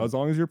a lot of fun. As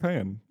long as you're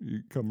paying,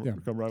 you come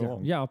right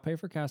along. Yeah, I'll pay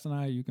for Cass and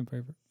I. You can pay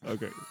for.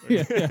 Okay.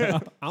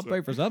 I'll pay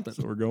for something.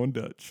 So we're going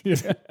Dutch.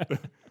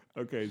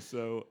 Okay.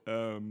 So,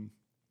 and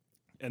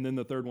then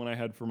the third one I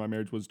had for my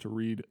marriage was to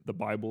read the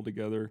Bible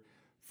together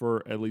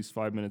for at least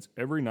 5 minutes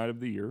every night of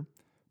the year,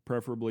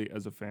 preferably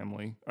as a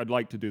family. I'd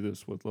like to do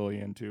this with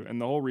Lillian too. And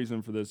the whole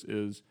reason for this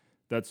is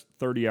that's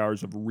 30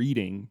 hours of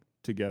reading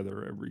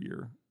together every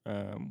year,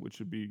 which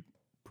would be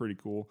pretty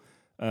cool.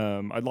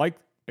 I'd like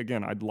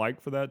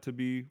for that to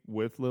be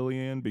with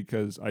Lillian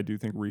because I do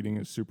think reading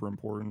is super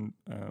important,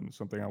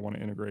 something I want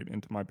to integrate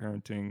into my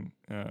parenting.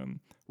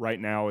 Right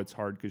now it's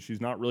hard because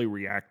she's not really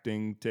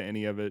reacting to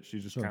any of it.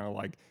 She's just kind of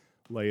like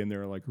laying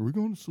there like, are we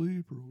going to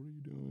sleep or what are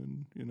you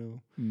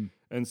doing,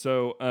 And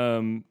so,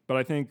 but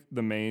I think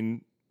the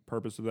main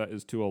purpose of that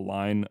is to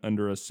align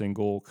under a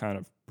single kind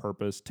of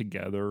purpose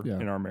together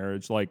in our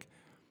marriage. Like,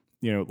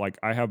 like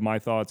I have my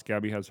thoughts,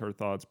 Gabby has her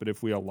thoughts, but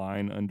if we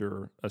align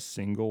under a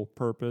single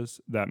purpose,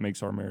 that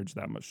makes our marriage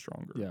that much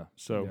stronger. Yeah.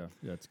 So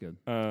that's good.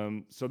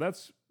 So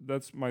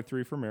that's my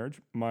 3 for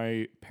marriage.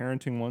 My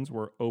parenting ones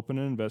were open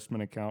an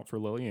investment account for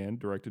Lillian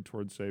directed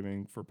towards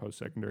saving for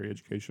post-secondary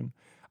education.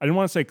 I didn't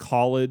want to say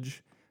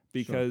college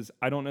because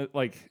I don't know,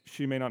 like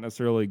she may not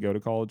necessarily go to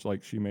college,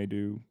 like she may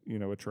do,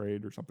 a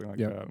trade or something like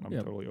that. And I'm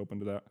totally open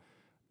to that.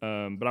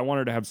 But I want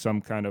her to have some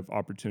kind of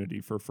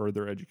opportunity for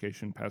further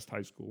education past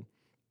high school.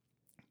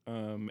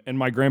 And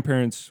my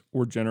grandparents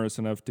were generous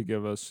enough to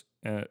give us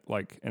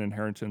like an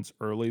inheritance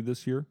early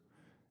this year,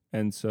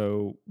 and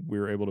so we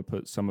were able to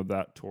put some of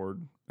that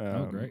toward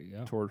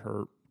toward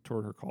her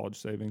college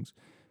savings.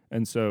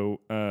 And so,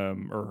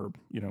 or her,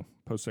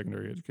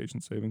 post-secondary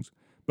education savings.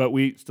 But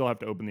we still have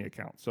to open the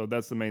account. So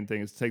that's the main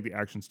thing, is to take the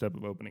action step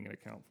of opening an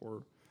account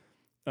for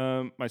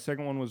her. My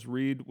second one was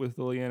read with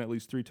Lillian at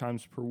least 3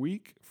 times per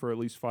week for at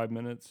least 5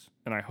 minutes.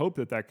 And I hope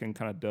that can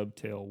kind of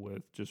dovetail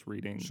with just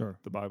reading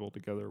the Bible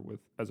together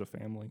as a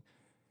family.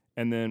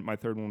 And then my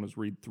third one was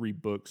read 3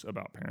 books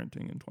about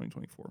parenting in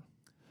 2024.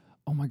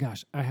 Oh my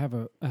gosh, I have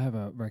a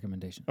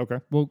recommendation. Okay.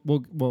 We'll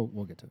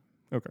get to it.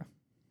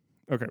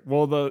 Okay.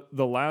 Well,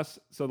 the last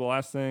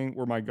thing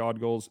were my God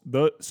goals.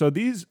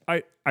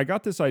 I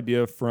got this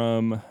idea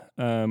from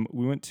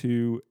we went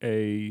to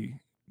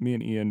me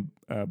and Ian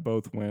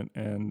both went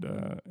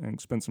and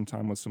spent some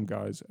time with some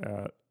guys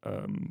at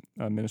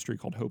a ministry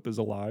called Hope is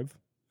Alive.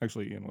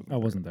 Actually, Ian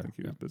wasn't there. I think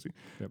he was busy.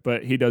 Yep.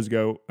 But he does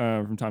go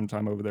from time to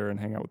time over there and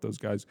hang out with those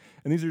guys.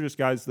 And these are just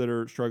guys that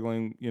are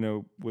struggling,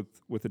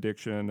 with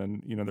addiction,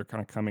 and, they're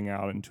kind of coming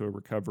out into a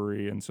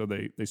recovery. And so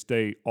they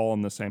stay all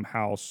in the same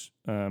house,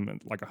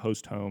 like a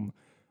host home.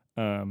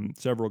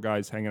 Several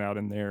guys hanging out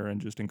in there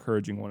and just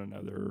encouraging one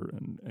another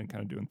and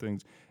kind of doing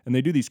things. And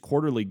they do these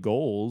quarterly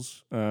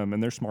goals,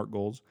 and they're SMART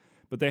goals.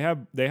 But they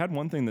had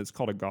one thing that's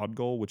called a God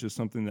goal, which is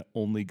something that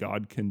only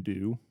God can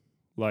do.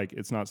 Like,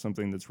 it's not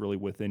something that's really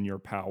within your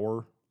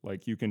power.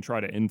 Like, you can try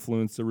to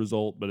influence the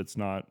result, but it's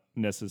not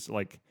necessary.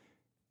 Like,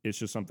 it's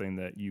just something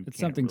that you It's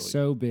can't something really,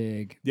 so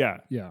big.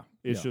 Yeah. Yeah.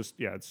 It's just,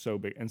 it's so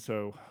big. And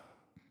so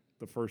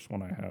the first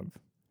one I have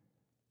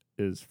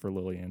is for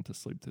Lillian to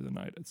sleep through the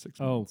night at 6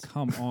 months. Oh,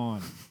 come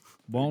on.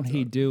 Won't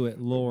he do it,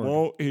 Lord?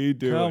 Won't he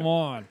do it? Come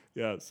on.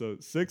 Yeah, so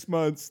 6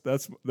 months,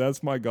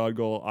 that's my God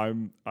goal.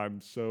 I'm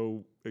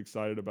so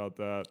excited about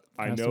that.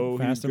 I know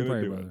he's going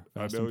to do it.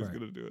 I know he's going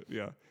to do it.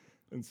 Yeah.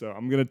 And so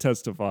I'm going to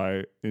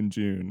testify in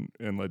June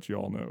and let you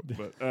all know.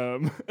 But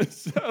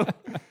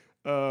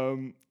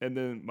and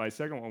then my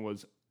second one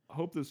was, I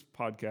hope this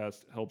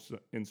podcast helps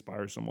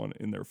inspire someone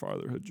in their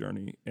fatherhood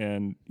journey.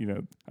 And,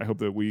 I hope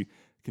that we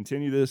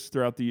continue this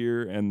throughout the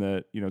year, and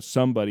that,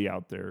 somebody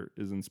out there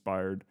is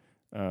inspired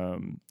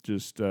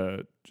just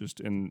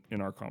in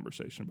our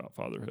conversation about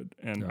fatherhood.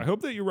 And I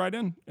hope that you write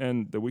in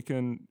and that we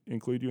can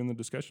include you in the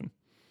discussion.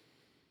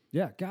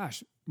 Yeah,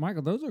 gosh,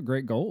 Michael, those are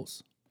great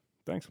goals.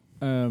 Thanks.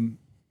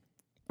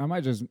 I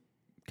might just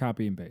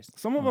copy and paste.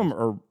 Some of them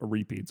are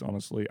repeats,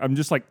 honestly. I'm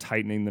just like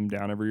tightening them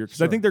down every year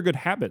because I think they're good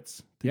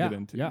habits to get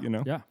into,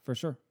 Yeah, for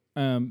sure.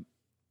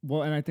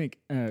 Well, and I think,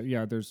 I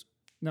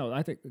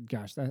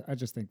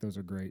just think those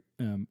are great.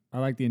 I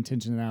like the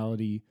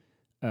intentionality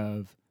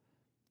of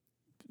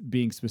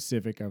being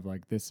specific of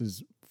like, this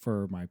is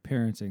for my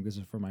parenting, this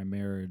is for my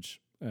marriage.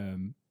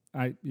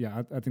 I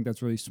think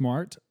that's really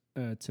smart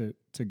to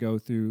go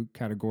through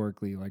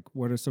categorically, like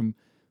what are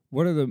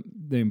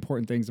the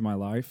important things in my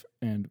life,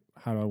 and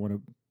how do I want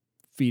to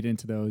feed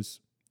into those,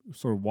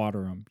 sort of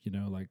water them,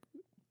 like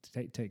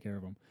take care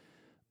of them.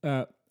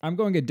 I'm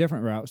going a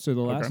different route. So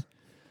the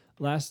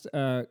last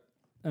I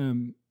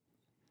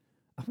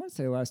want to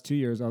say last 2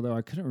 years, although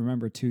I couldn't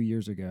remember 2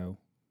 years ago,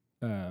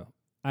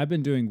 I've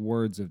been doing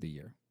words of the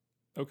year.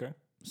 Okay.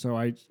 So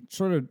I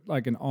sort of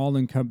like an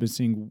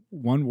all-encompassing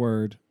one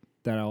word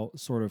that I'll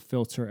sort of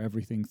filter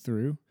everything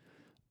through.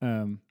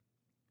 And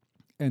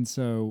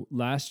so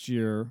last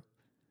year,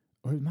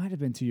 or it might have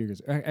been 2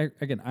 years. I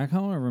can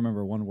only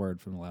remember one word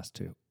from the last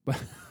two,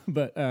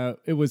 but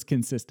it was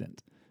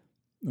consistent.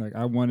 Like,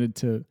 I wanted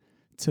to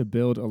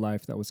build a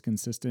life that was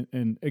consistent,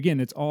 and again,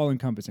 it's all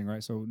encompassing,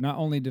 right? So not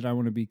only did I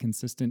want to be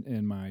consistent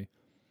in my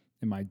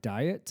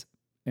diet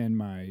and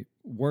my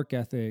work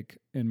ethic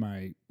and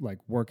my like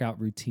workout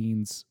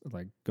routines,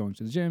 like going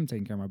to the gym,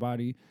 taking care of my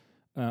body,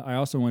 I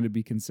also wanted to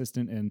be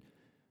consistent in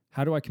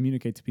how do I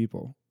communicate to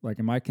people? Like,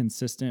 am I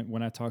consistent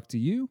when I talk to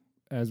you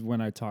as when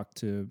I talk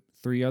to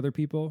 3 other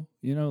people?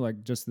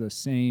 Like just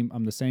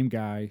I'm the same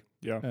guy.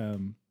 Yeah.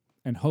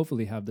 And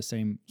hopefully have the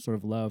same sort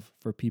of love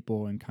for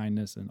people and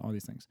kindness and all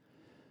these things.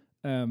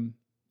 I'm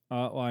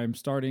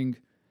starting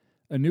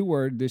a new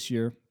word this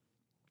year.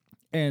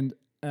 And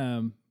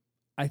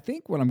I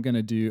think what I'm going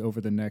to do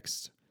over the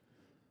next,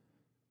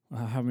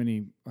 how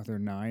many are there?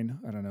 9?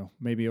 I don't know.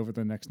 Maybe over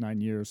the next 9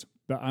 years.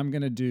 But I'm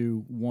going to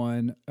do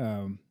one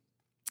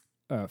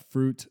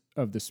fruit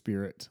of the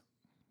Spirit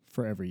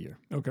for every year.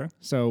 Okay.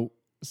 So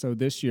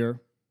this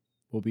year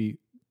will be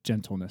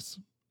gentleness.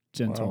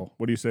 Gentle. Wow.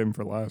 What are you saving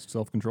for last?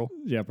 Self-control?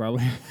 Yeah,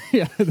 probably.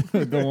 Yeah,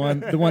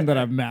 the one that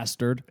I've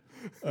mastered.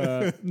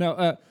 So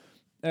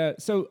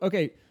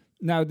okay.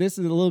 Now this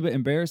is a little bit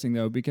embarrassing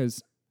though,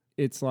 because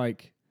it's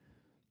like,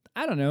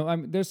 I don't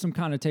know. There's some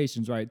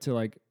connotations, right,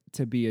 to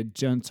be a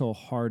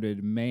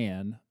gentle-hearted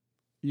man.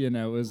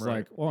 Is right.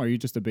 Like, well, are you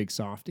just a big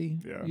softy?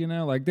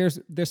 Yeah. Like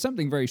there's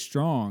something very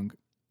strong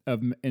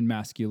in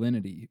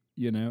masculinity.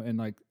 And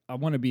like, I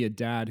want to be a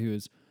dad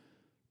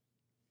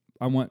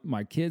I want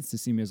my kids to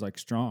see me as like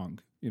strong,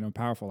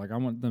 powerful. Like, I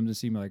want them to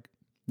see me like,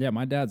 yeah,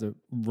 my dad's a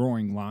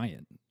roaring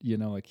lion,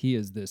 like he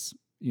is this,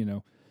 he's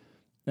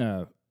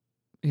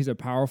a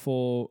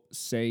powerful,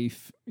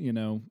 safe,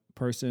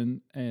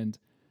 person.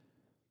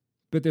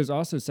 But there's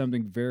also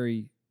something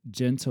very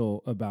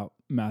gentle about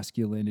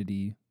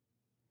masculinity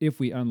if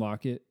we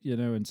unlock it,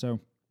 and so,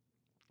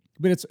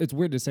 but it's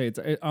weird to say.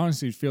 It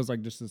honestly feels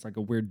like just this like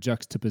a weird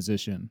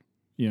juxtaposition,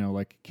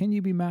 like can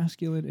you be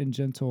masculine and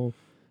gentle?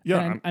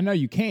 Yeah, And I know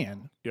you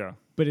can, yeah.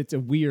 but it's a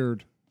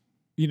weird,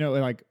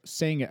 like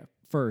saying it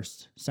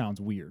first sounds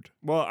weird.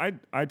 Well,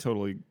 I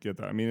totally get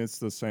that. I mean, it's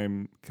the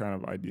same kind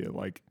of idea.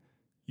 Like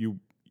you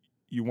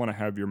want to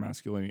have your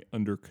masculinity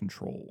under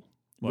control.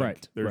 Like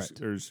Right.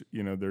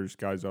 There's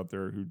guys out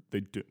there who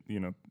they do,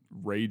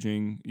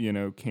 raging,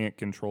 can't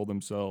control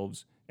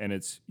themselves, and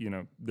it's,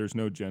 there's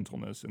no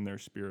gentleness in their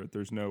spirit.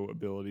 There's no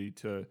ability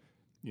to,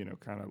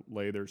 kind of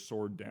lay their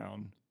sword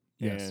down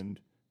and,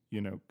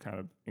 kind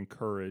of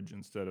encourage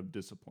instead of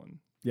discipline.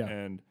 Yeah.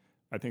 And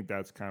I think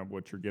that's kind of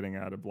what you're getting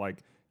out of,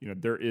 like,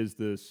 there is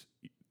this,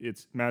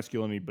 it's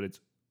masculinity, but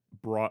it's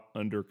brought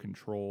under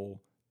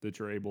control that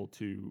you're able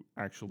to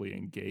actually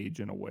engage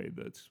in a way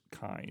that's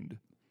kind.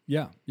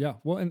 Yeah.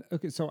 Well, and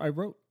okay, so I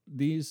wrote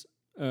these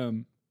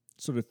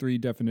sort of 3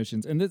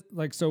 definitions, and this,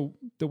 like, so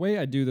the way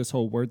I do this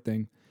whole word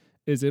thing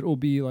is it will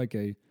be like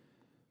a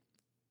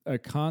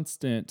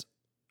constant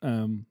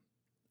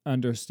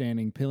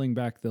understanding, peeling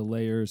back the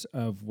layers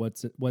of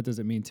what does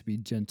it mean to be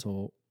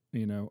gentle,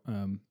 and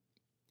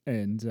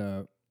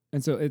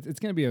so it's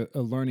going to be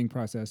a learning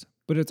process,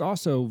 but it's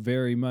also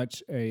very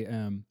much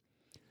it's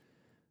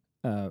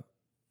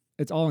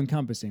all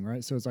encompassing,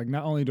 right? So it's like,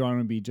 not only do I want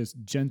to be just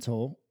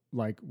gentle,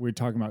 like we're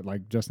talking about,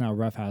 like just now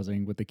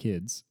roughhousing with the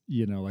kids,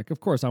 like of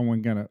course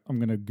I'm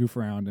gonna goof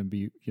around and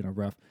be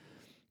rough,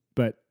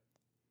 but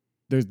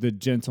there's the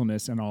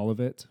gentleness in all of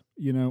it.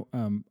 I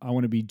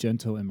want to be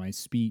gentle in my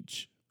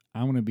speech.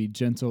 I want to be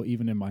gentle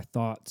even in my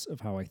thoughts of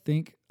how I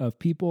think of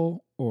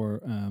people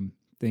or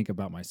think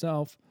about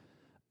myself.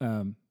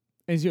 And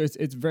so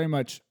it's very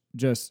much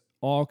just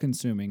all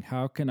consuming.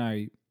 How can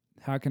I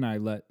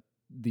let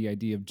the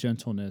idea of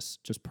gentleness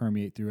just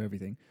permeate through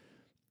everything?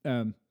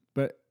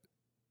 But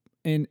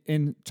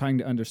in trying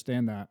to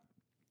understand that,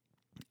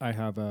 I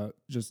have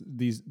just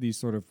these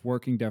sort of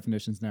working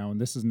definitions now,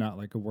 and this is not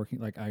like a working,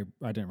 like I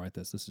didn't write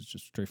this. This is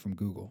just straight from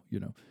Google,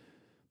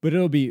 But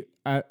it'll be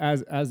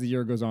as the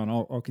year goes on,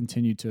 I'll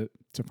continue to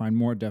find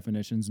more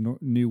definitions,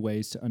 new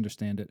ways to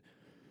understand it.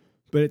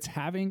 But it's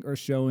having or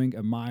showing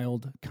a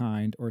mild,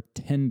 kind, or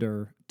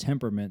tender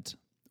temperament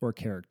or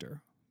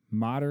character,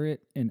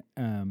 moderate in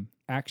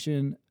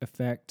action,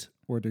 effect,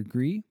 or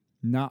degree,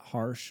 not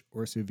harsh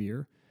or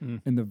severe.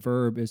 And the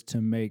verb is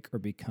to make or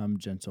become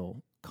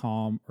gentle,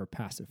 calm, or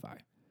pacify.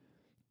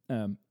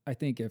 I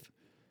think if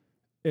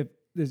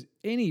there's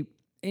any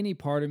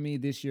part of me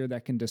this year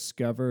that can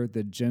discover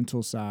the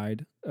gentle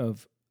side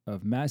of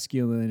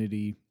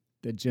masculinity,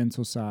 the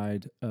gentle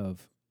side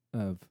of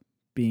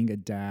being a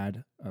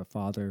dad, a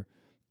father,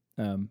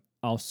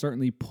 I'll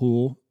certainly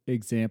pull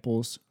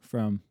examples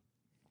from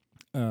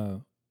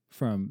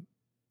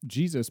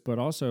Jesus, but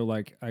also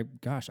like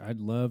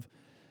I'd love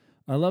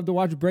to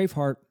watch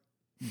Braveheart.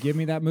 Give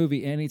me that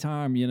movie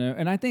anytime,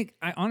 And I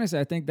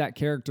honestly think that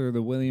character,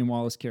 the William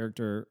Wallace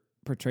character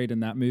portrayed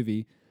in that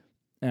movie,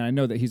 and I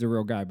know that he's a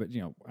real guy, but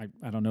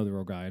I don't know the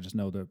real guy. I just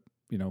know the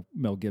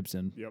Mel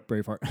Gibson,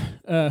 Braveheart.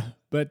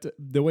 But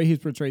the way he's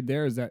portrayed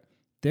there is that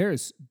there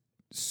is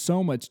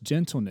so much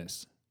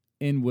gentleness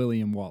in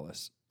William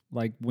Wallace.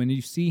 Like when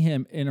you see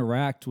him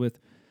interact with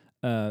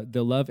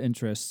the love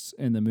interests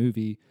in the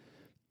movie,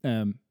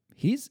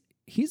 he's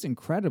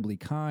incredibly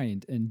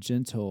kind and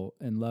gentle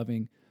and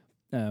loving.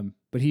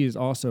 But he is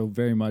also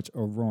very much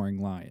a roaring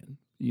lion,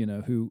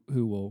 who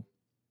will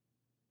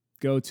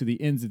go to the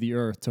ends of the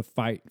earth to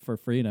fight for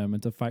freedom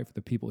and to fight for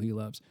the people he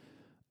loves.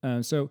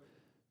 So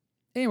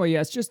anyway,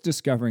 it's just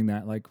discovering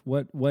that, like,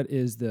 what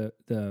is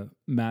the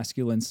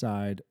masculine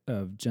side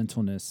of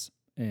gentleness,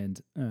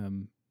 and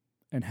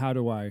how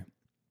do I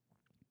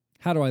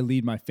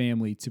lead my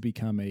family to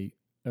become a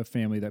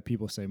family that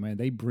people say, man,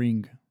 they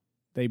bring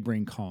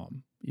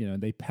calm,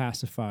 they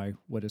pacify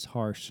what is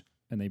harsh,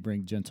 and they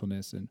bring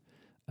gentleness and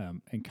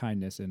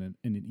kindness and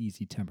an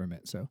easy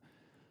temperament. So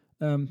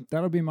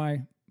that'll be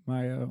my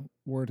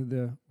word of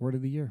the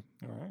year.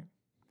 All right,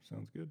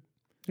 sounds good.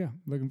 Yeah,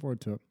 looking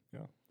forward to it.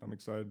 Yeah, I'm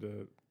excited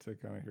to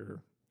kind of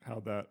hear how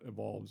that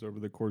evolves over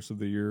the course of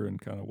the year and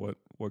kind of what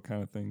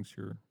kind of things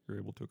you're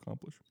able to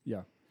accomplish.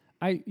 Yeah,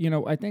 I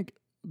think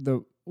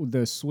the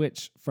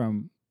switch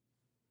from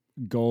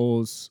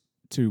goals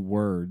to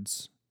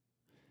words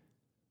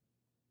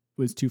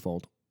was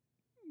twofold.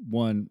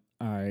 One,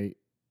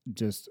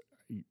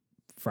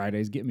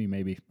 Fridays get me,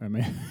 maybe. I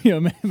mean,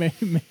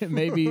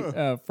 maybe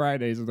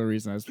Fridays are the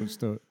reason I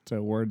switched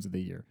to words of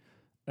the year.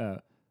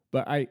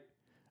 But I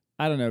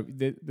don't know.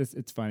 This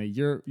it's funny.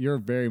 You're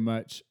very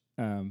much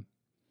on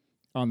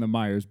the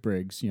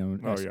Myers-Briggs, an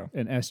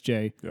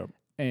SJ, yep.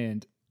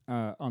 And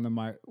on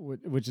the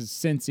which is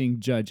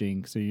sensing,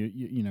 judging. So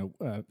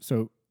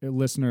so a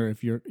listener,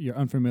 if you're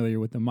unfamiliar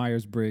with the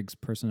Myers-Briggs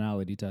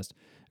personality test,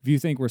 if you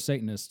think we're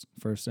Satanists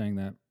for saying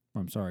that,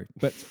 I'm sorry,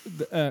 but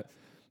it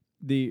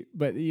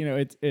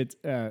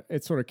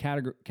sort of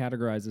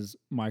categorizes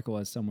Michael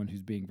as someone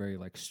who's being very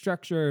like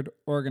structured,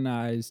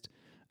 organized.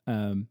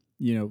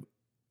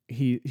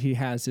 he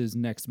has his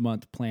next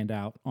month planned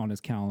out on his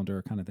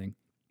calendar, kind of thing.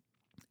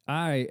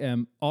 I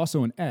am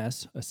also an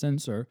S, a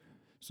sensor,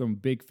 so I'm a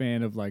big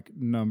fan of like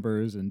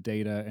numbers and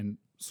data and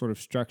sort of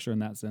structure in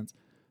that sense.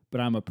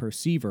 But I'm a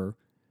perceiver,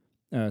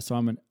 so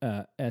I'm an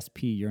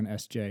SP. You're an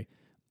SJ,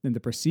 and the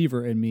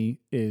perceiver in me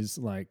is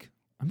like,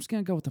 I'm just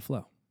gonna go with the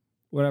flow.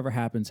 Whatever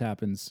happens,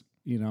 happens.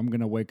 You know, I'm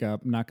gonna wake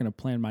up. I'm not gonna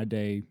plan my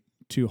day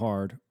too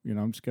hard. You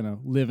know, I'm just gonna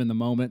live in the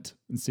moment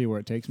and see where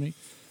it takes me.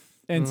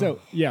 And so,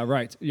 yeah,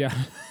 right, yeah.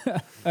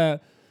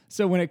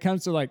 So when it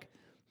comes to like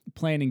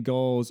planning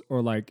goals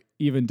or like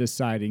even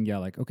deciding,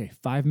 like, okay,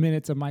 5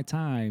 minutes of my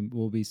time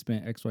will be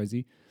spent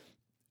XYZ,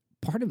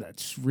 part of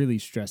that really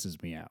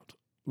stresses me out.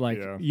 Like,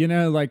 you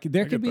know, like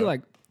there could be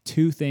like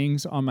 2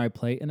 things on my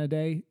plate in a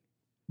day,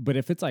 but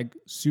if it's like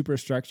super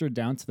structured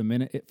down to the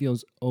minute, it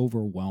feels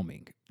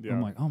overwhelming. Yeah.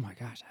 I'm like, oh my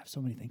gosh, I have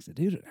so many things to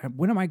do.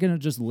 When am I going to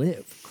just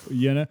live?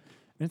 You know? And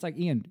it's like,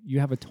 Ian, you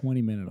have a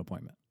 20-minute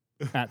appointment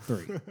at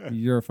 3.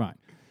 You're fine.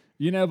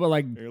 You know, but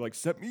like, you're like,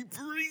 set me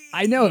free.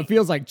 I know it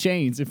feels like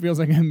chains. It feels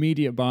like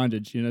immediate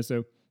bondage, you know?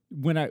 So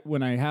when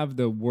I have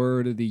the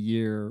word of the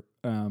year,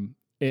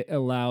 it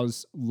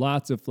allows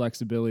lots of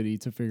flexibility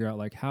to figure out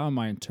like, how am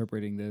I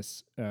interpreting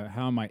this?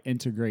 How am I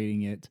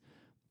integrating it?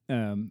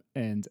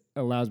 And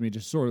allows me to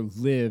sort of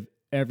live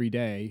every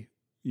day,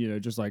 you know,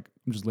 just like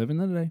I'm just living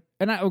the day.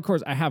 And of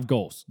course I have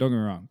goals. Don't get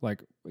me wrong.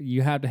 Like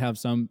you have to have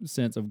some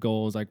sense of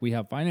goals. Like we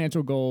have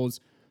financial goals,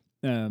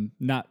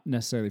 not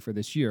necessarily for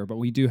this year, but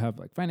we do have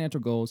like financial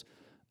goals.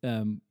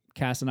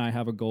 Cass and I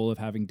have a goal of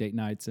having date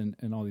nights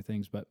and all these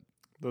things, but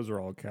those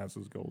are all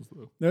Cass's goals,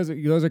 though. Those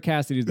are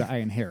Cassidy's that I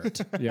inherit.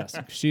 Yes,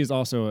 she is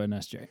also an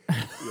SJ.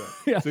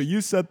 Yeah. So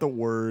you set the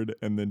word,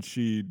 and then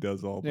she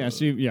does all the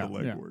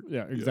legwork.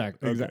 Yeah,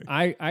 exactly. Okay.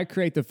 Exactly. I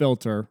create the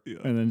filter,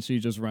 and then she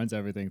just runs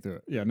everything through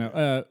it. Yeah,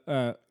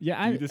 no.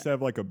 You just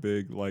have like a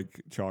big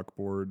like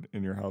chalkboard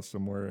in your house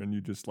somewhere, and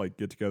you just like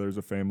get together as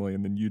a family,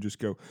 and then you just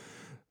go.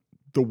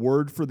 The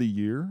word for the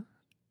year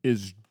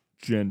is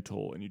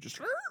gentle, and you just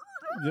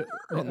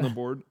on the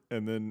board,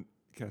 and then.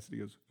 Cassidy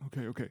goes,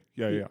 okay,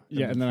 yeah.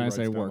 And then I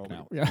say work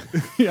now.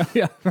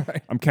 Yeah,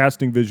 right. I'm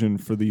casting vision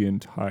for the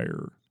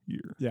entire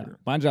year. Yeah,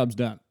 my job's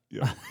done.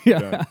 Yeah,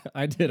 yeah,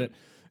 I did it.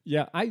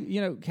 Yeah,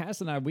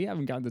 Cass and I, we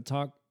haven't gotten to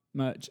talk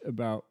much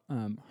about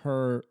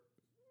her,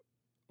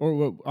 or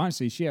well,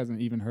 honestly, she hasn't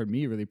even heard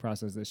me really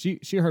process this.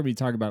 She heard me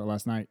talk about it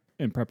last night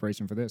in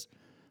preparation for this.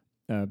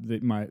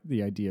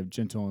 The idea of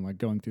gentle and like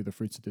going through the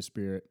fruits of the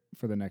spirit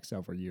for the next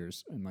several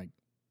years and like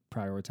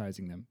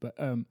prioritizing them,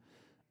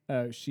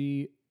 but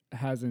she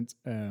hasn't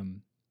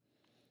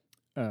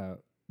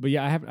but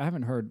yeah, I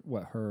haven't heard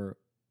what her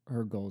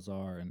goals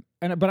are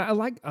and but I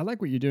like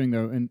what you're doing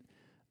though, and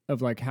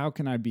of like how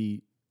can I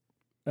be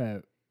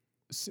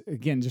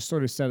again just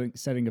sort of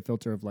setting a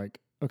filter of like,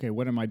 okay,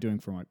 what am I doing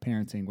for my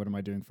parenting, what am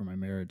I doing for my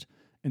marriage?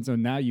 And so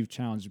now you've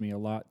challenged me a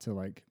lot to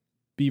like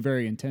be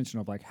very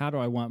intentional of like, how do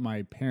I want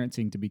my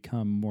parenting to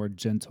become more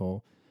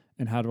gentle,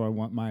 and how do I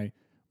want my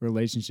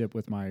relationship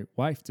with my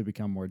wife to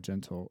become more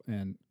gentle,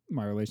 and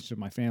my relationship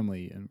with my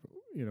family, and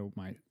you know,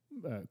 my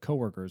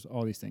coworkers,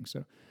 all these things.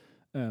 So,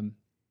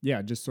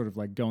 just sort of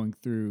like going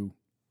through,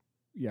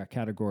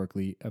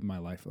 categorically of my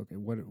life. Okay,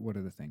 what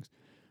are the things?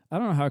 I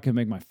don't know how I can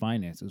make my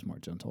finances more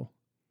gentle.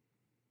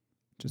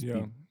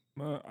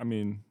 I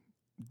mean,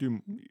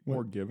 do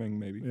more giving,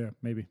 maybe. Yeah,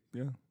 maybe.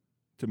 Yeah,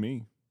 to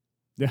me.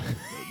 Yeah,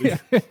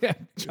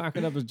 chalk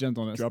it up as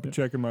gentleness. Drop a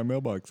check in my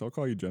mailbox. I'll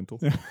call you gentle.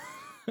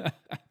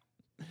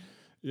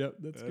 Yep,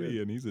 that's good.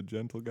 And he's a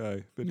gentle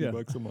guy.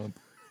 $50 a month.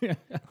 Yeah.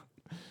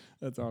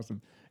 That's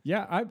awesome.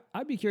 Yeah,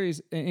 I'd be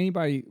curious.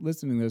 Anybody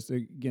listening to this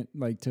again,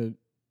 like to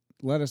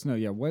let us know.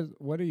 Yeah,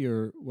 what are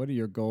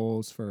your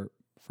goals for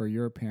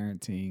your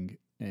parenting,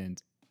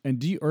 and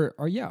do you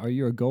are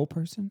you a goal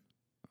person?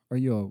 Are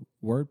you a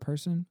word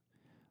person?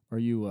 Are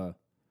you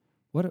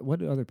what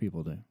do other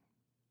people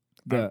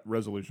do?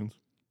 Resolutions.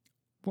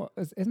 Well,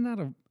 isn't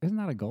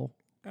that a goal?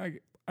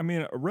 I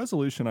mean, a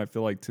resolution. I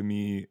feel like to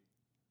me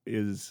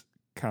is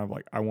kind of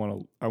like I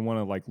want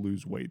to like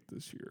lose weight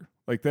this year.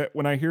 Like that,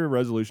 when I hear a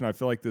resolution, I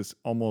feel like this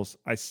almost,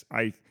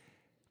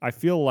 I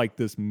feel like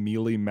this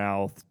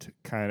mealy-mouthed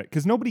kind of,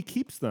 because nobody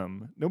keeps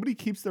them. Nobody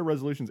keeps their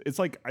resolutions. It's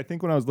like, I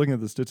think when I was looking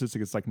at the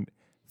statistic, it's like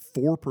 4%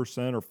 or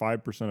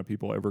 5% of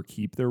people ever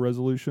keep their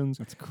resolutions.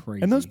 That's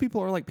crazy. And those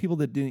people are like people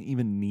that didn't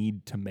even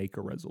need to make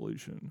a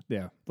resolution.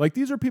 Yeah. Like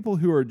these are people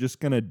who are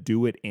just going to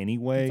do it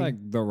anyway. It's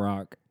like The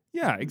Rock.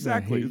 Yeah,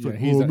 exactly.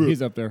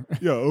 He's up there.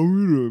 Yeah,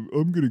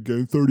 I'm gonna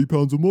gain 30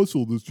 pounds of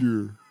muscle this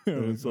year.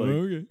 And it's like,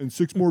 and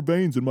 6 more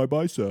veins in my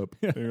bicep.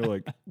 And you're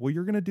like, well,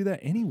 you're gonna do that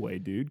anyway,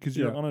 dude, because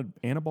you're on an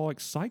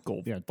anabolic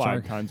cycle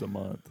 5 times a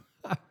month.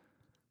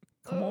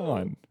 Come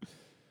on.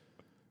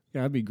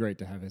 Yeah, it'd be great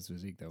to have his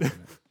physique though.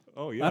 Wouldn't it?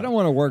 Oh yeah, I don't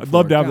want to work. I'd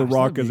love to have The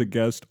Rock as a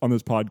guest on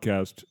this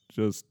podcast,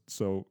 just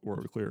so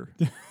we're clear.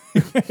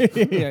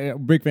 yeah,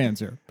 big fans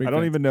here. I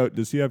don't even know.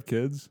 Does he have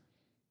kids?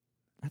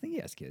 I think he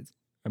has kids.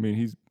 I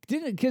mean,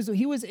 didn't, because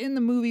he was in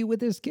the movie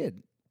with his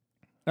kid.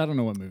 I don't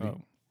know what movie.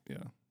 Oh, yeah.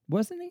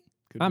 Wasn't he?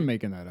 I'm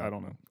making that up. I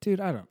don't know. Dude,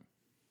 I don't.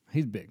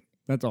 He's big.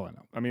 That's all I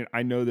know. I mean,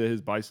 I know that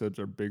his biceps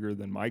are bigger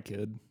than my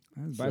kid.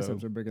 His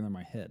biceps are bigger than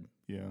my head.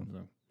 Yeah. So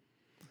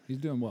he's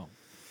doing well.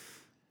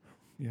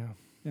 Yeah.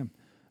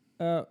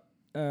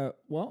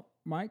 Well,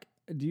 Mike,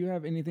 do you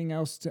have anything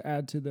else to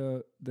add to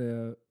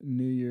the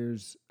New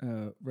Year's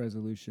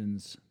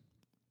resolutions?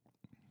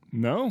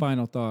 No.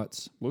 Final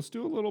thoughts. Let's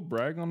do a little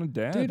brag on a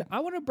dad. Dude, I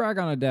want to brag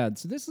on a dad.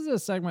 So this is a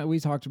segment we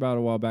talked about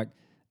a while back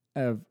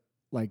of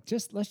like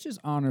let's just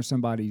honor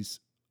somebody's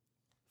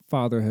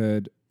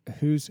fatherhood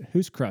who's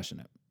crushing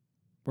it.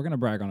 We're gonna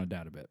brag on a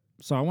dad a bit.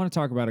 So I want to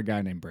talk about a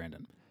guy named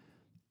Brandon.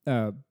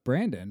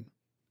 Brandon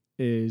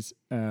is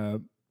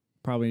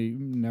probably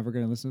never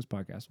gonna listen to this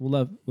podcast.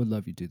 Would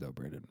love you to though,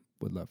 Brandon.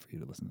 Would love for you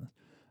to listen to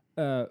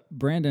this.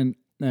 Brandon,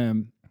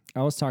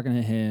 I was talking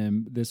to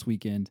him this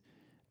weekend,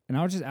 and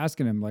I was just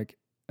asking him like.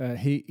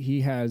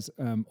 He has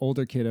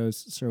older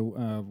kiddos. So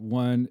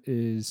one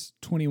is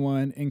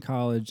 21 in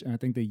college, and I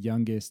think the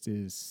youngest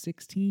is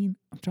 16.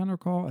 I'm trying to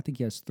recall. I think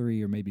he has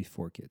 3 or maybe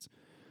 4 kids.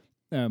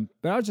 But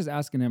I was just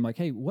asking him, like,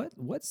 hey,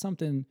 what's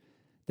something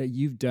that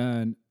you've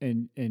done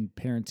in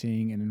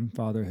parenting and in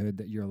fatherhood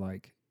that you're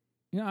like,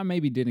 I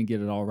maybe didn't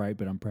get it all right,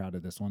 but I'm proud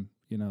of this one.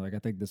 Like I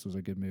think this was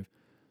a good move.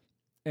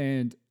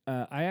 And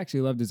I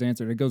actually loved his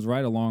answer. It goes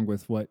right along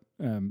with what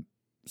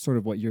sort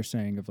of what you're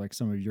saying of like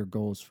some of your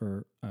goals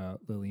for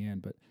Lillian.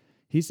 But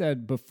he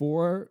said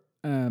before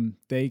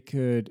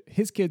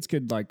his kids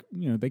could like,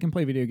 they can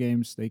play video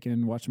games, they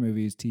can watch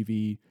movies,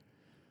 TV,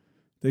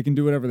 they can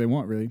do whatever they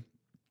want really.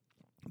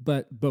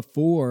 But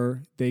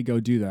before they go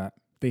do that,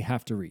 they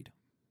have to read.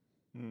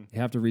 They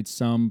have to read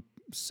some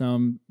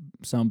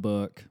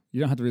book. You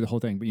don't have to read the whole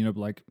thing, but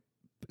like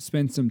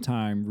spend some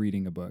time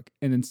reading a book.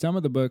 And then some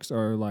of the books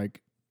are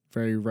like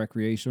very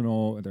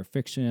recreational, they're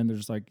fiction. They're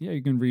just like, yeah,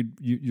 you can read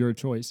your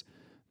choice.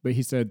 But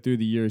he said through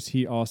the years,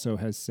 he also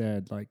has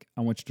said like,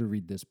 I want you to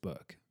read this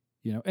book,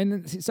 and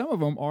then some of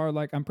them are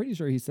like, I'm pretty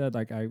sure he said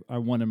like, I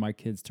wanted my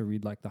kids to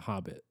read like The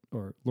Hobbit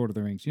or Lord of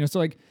the Rings, so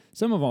like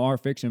some of them are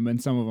fiction,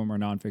 and some of them are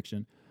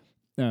nonfiction.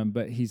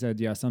 But he said,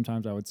 yeah,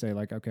 sometimes I would say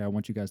like, okay, I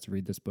want you guys to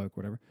read this book,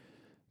 whatever.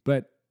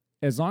 But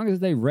as long as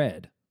they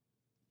read,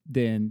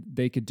 then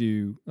they could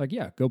do like,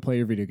 yeah, go play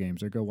your video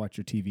games or go watch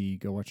your TV,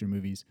 go watch your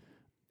movies.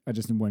 I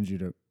just wanted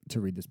you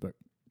to read this book.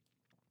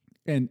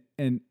 And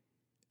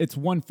it's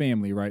one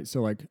family, right?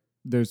 So like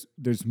there's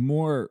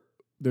more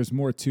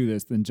to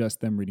this than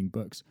just them reading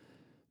books.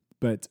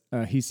 But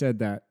he said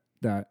that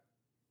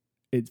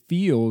it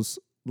feels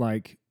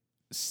like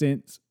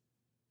since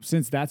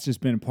that's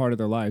just been a part of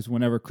their lives,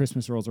 whenever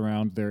Christmas rolls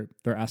around, they're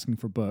asking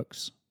for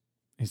books.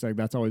 He's like,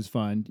 that's always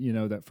fun,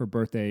 that for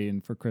birthday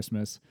and for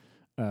Christmas,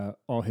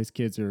 all his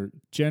kids are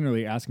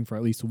generally asking for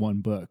at least one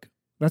book.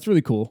 That's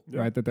really cool,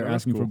 right? That they're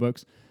asking for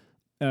books.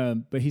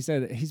 But he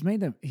said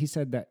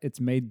that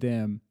it's made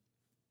them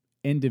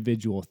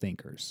individual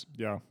thinkers.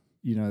 Yeah.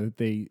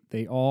 That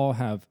they all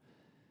have,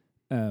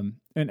 and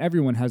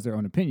everyone has their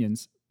own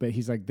opinions, but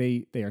he's like,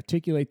 they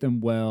articulate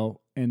them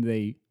well, and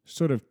they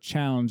sort of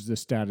challenge the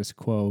status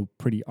quo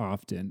pretty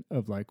often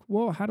of like,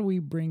 well, how do we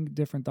bring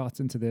different thoughts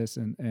into this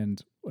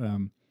and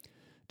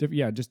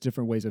just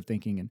different ways of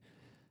thinking.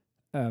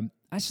 And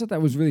I just thought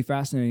that was really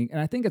fascinating. And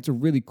I think it's a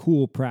really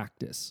cool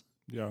practice.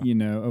 Yeah.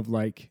 Of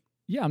like,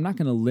 yeah, I'm not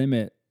going to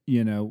limit,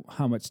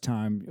 how much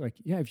time. Like,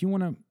 yeah, if you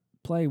want to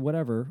play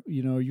whatever,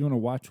 you want to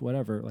watch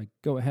whatever, like,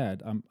 go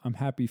ahead. I'm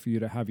happy for you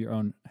to have your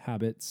own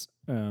habits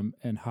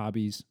and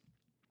hobbies.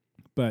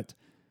 But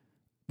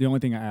the only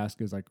thing I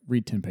ask is like,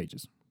 read 10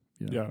 pages.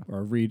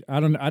 Or read. I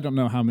don't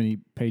know how many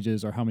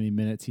pages or how many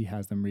minutes he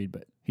has them read,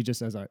 but he just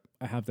says I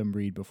have them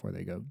read before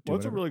they go. Well,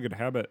 it's a really good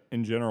habit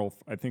in general.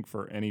 I think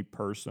for any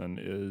person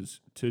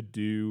is to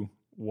do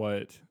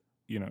what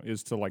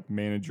is to like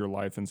manage your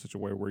life in such a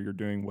way where you're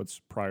doing what's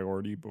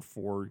priority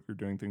before you're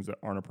doing things that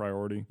aren't a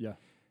priority. Yeah.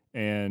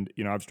 And,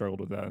 I've struggled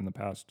with that in the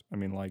past. I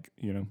mean, like,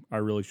 I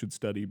really should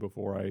study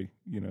before I,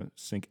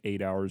 sink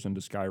 8 hours into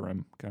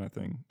Skyrim kind of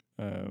thing.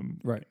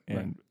 Right.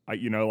 And I,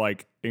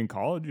 like in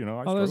college,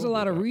 there's a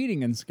lot of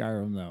reading in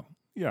Skyrim though.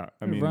 Yeah.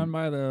 I you mean, run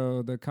by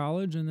the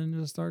college and then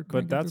just start.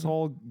 But that's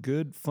all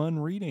good, fun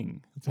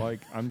reading. It's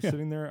like I'm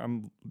sitting there.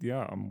 I'm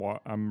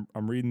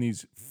reading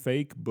these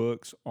fake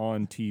books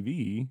on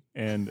TV,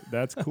 and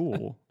that's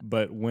cool.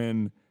 But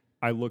when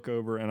I look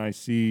over and I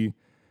see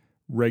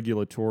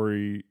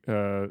regulatory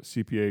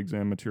CPA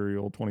exam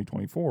material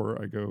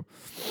 2024, I go,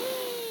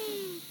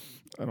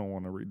 I don't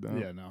want to read that.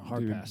 Yeah, no,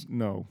 hard pass.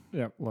 No.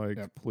 Yeah.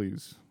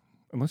 Please.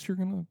 Unless you're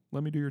going to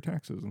let me do your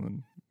taxes, and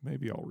then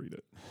maybe I'll read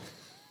it.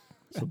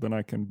 So then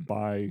I can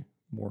buy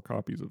more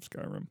copies of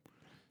Skyrim.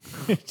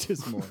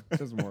 Just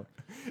more.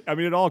 I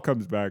mean, it all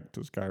comes back to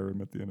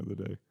Skyrim at the end of the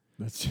day.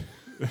 That's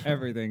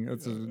everything.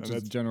 That's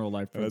just general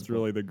life principle. That's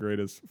really the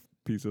greatest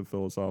piece of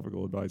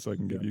philosophical advice I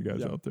can give you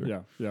guys out there.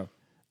 Yeah.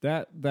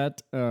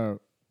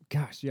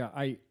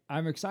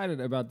 I'm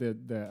excited about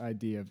the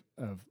idea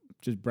of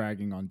just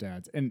bragging on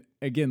dads. And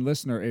again,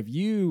 listener, if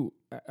you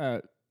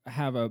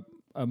have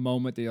a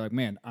moment that you're like,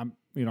 man,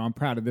 I'm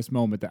proud of this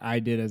moment that I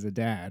did as a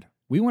dad,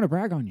 we want to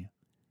brag on you.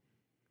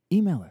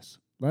 Email us.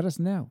 Let us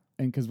know.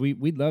 and because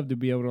we'd love to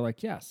be able to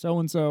like, yeah, so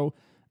and so.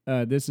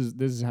 This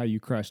is how you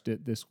crushed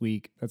it this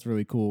week. That's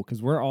really cool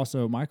because we're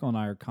also Michael and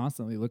I are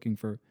constantly looking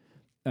for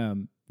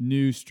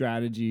new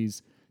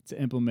strategies to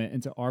implement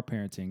into our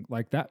parenting,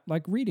 like that,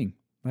 like reading,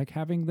 like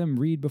having them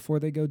read before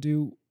they go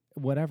do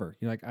whatever.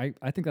 You're like,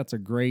 I think that's a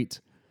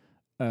great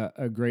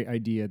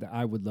idea that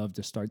I would love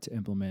to start to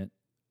implement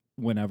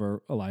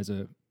whenever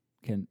Eliza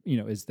can,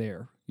 is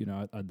there.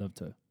 I'd love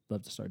to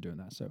start doing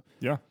that. So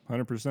yeah,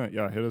 100%.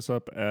 Yeah, hit us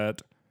up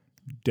at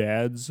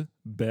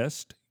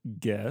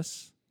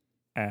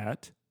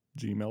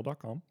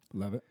dadsbestguess@gmail.com.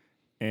 Love it.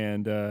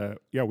 And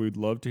yeah, we'd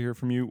love to hear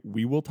from you.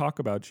 We will talk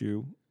about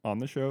you on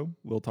the show.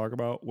 We'll talk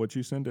about what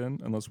you send in,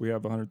 unless we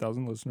have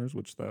 100,000 listeners,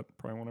 which that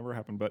probably won't ever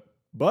happen. But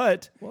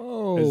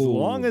whoa, as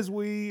long as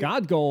we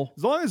God goal,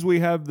 as long as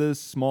we have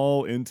this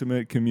small,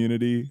 intimate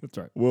community, that's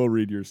right. We'll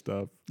read your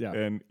stuff. Yeah,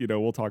 and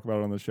we'll talk about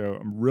it on the show.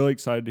 I'm really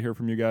excited to hear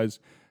from you guys.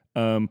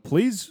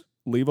 Please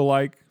leave a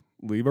like,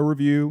 leave a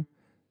review.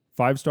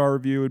 5-star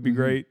review would be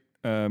great.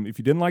 If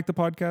you didn't like the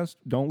podcast,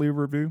 don't leave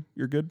a review.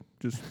 You're good.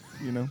 Just,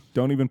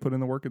 don't even put in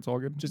the work. It's all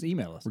good. Just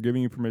email us. We're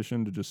giving you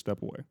permission to just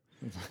step away.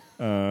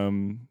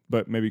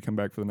 But maybe come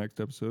back for the next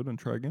episode and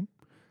try again.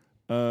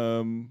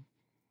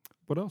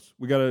 What else?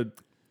 We got a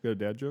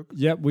dad joke?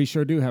 Yep, we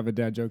sure do have a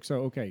dad joke. So,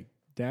 okay,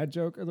 dad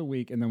joke of the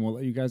week, and then we'll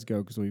let you guys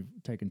go because we've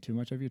taken too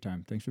much of your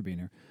time. Thanks for being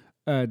here.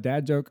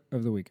 Dad joke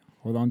of the week.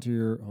 Hold on to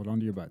your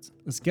butts.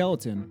 A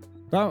skeleton.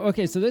 Oh,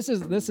 okay, so this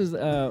is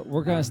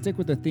we're gonna stick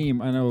with the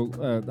theme. I know.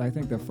 I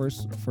think the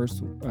first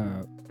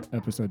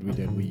episode we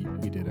did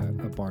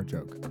a bar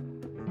joke.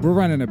 We're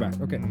running it back.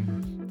 Okay,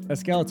 a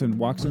skeleton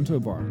walks into a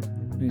bar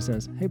and he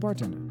says, "Hey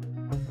bartender,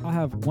 I'll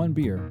have 1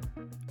 beer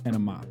and a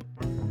mop."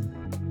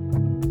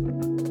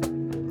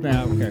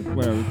 Nah, okay,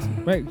 whatever.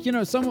 But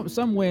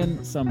some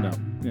win, some don't.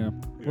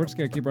 We're just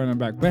gonna keep running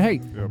back. But hey.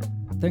 Yep.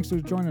 Thanks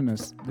for joining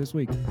us this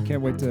week.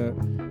 Can't wait to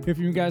hear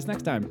from you guys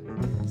next time.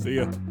 See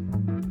ya.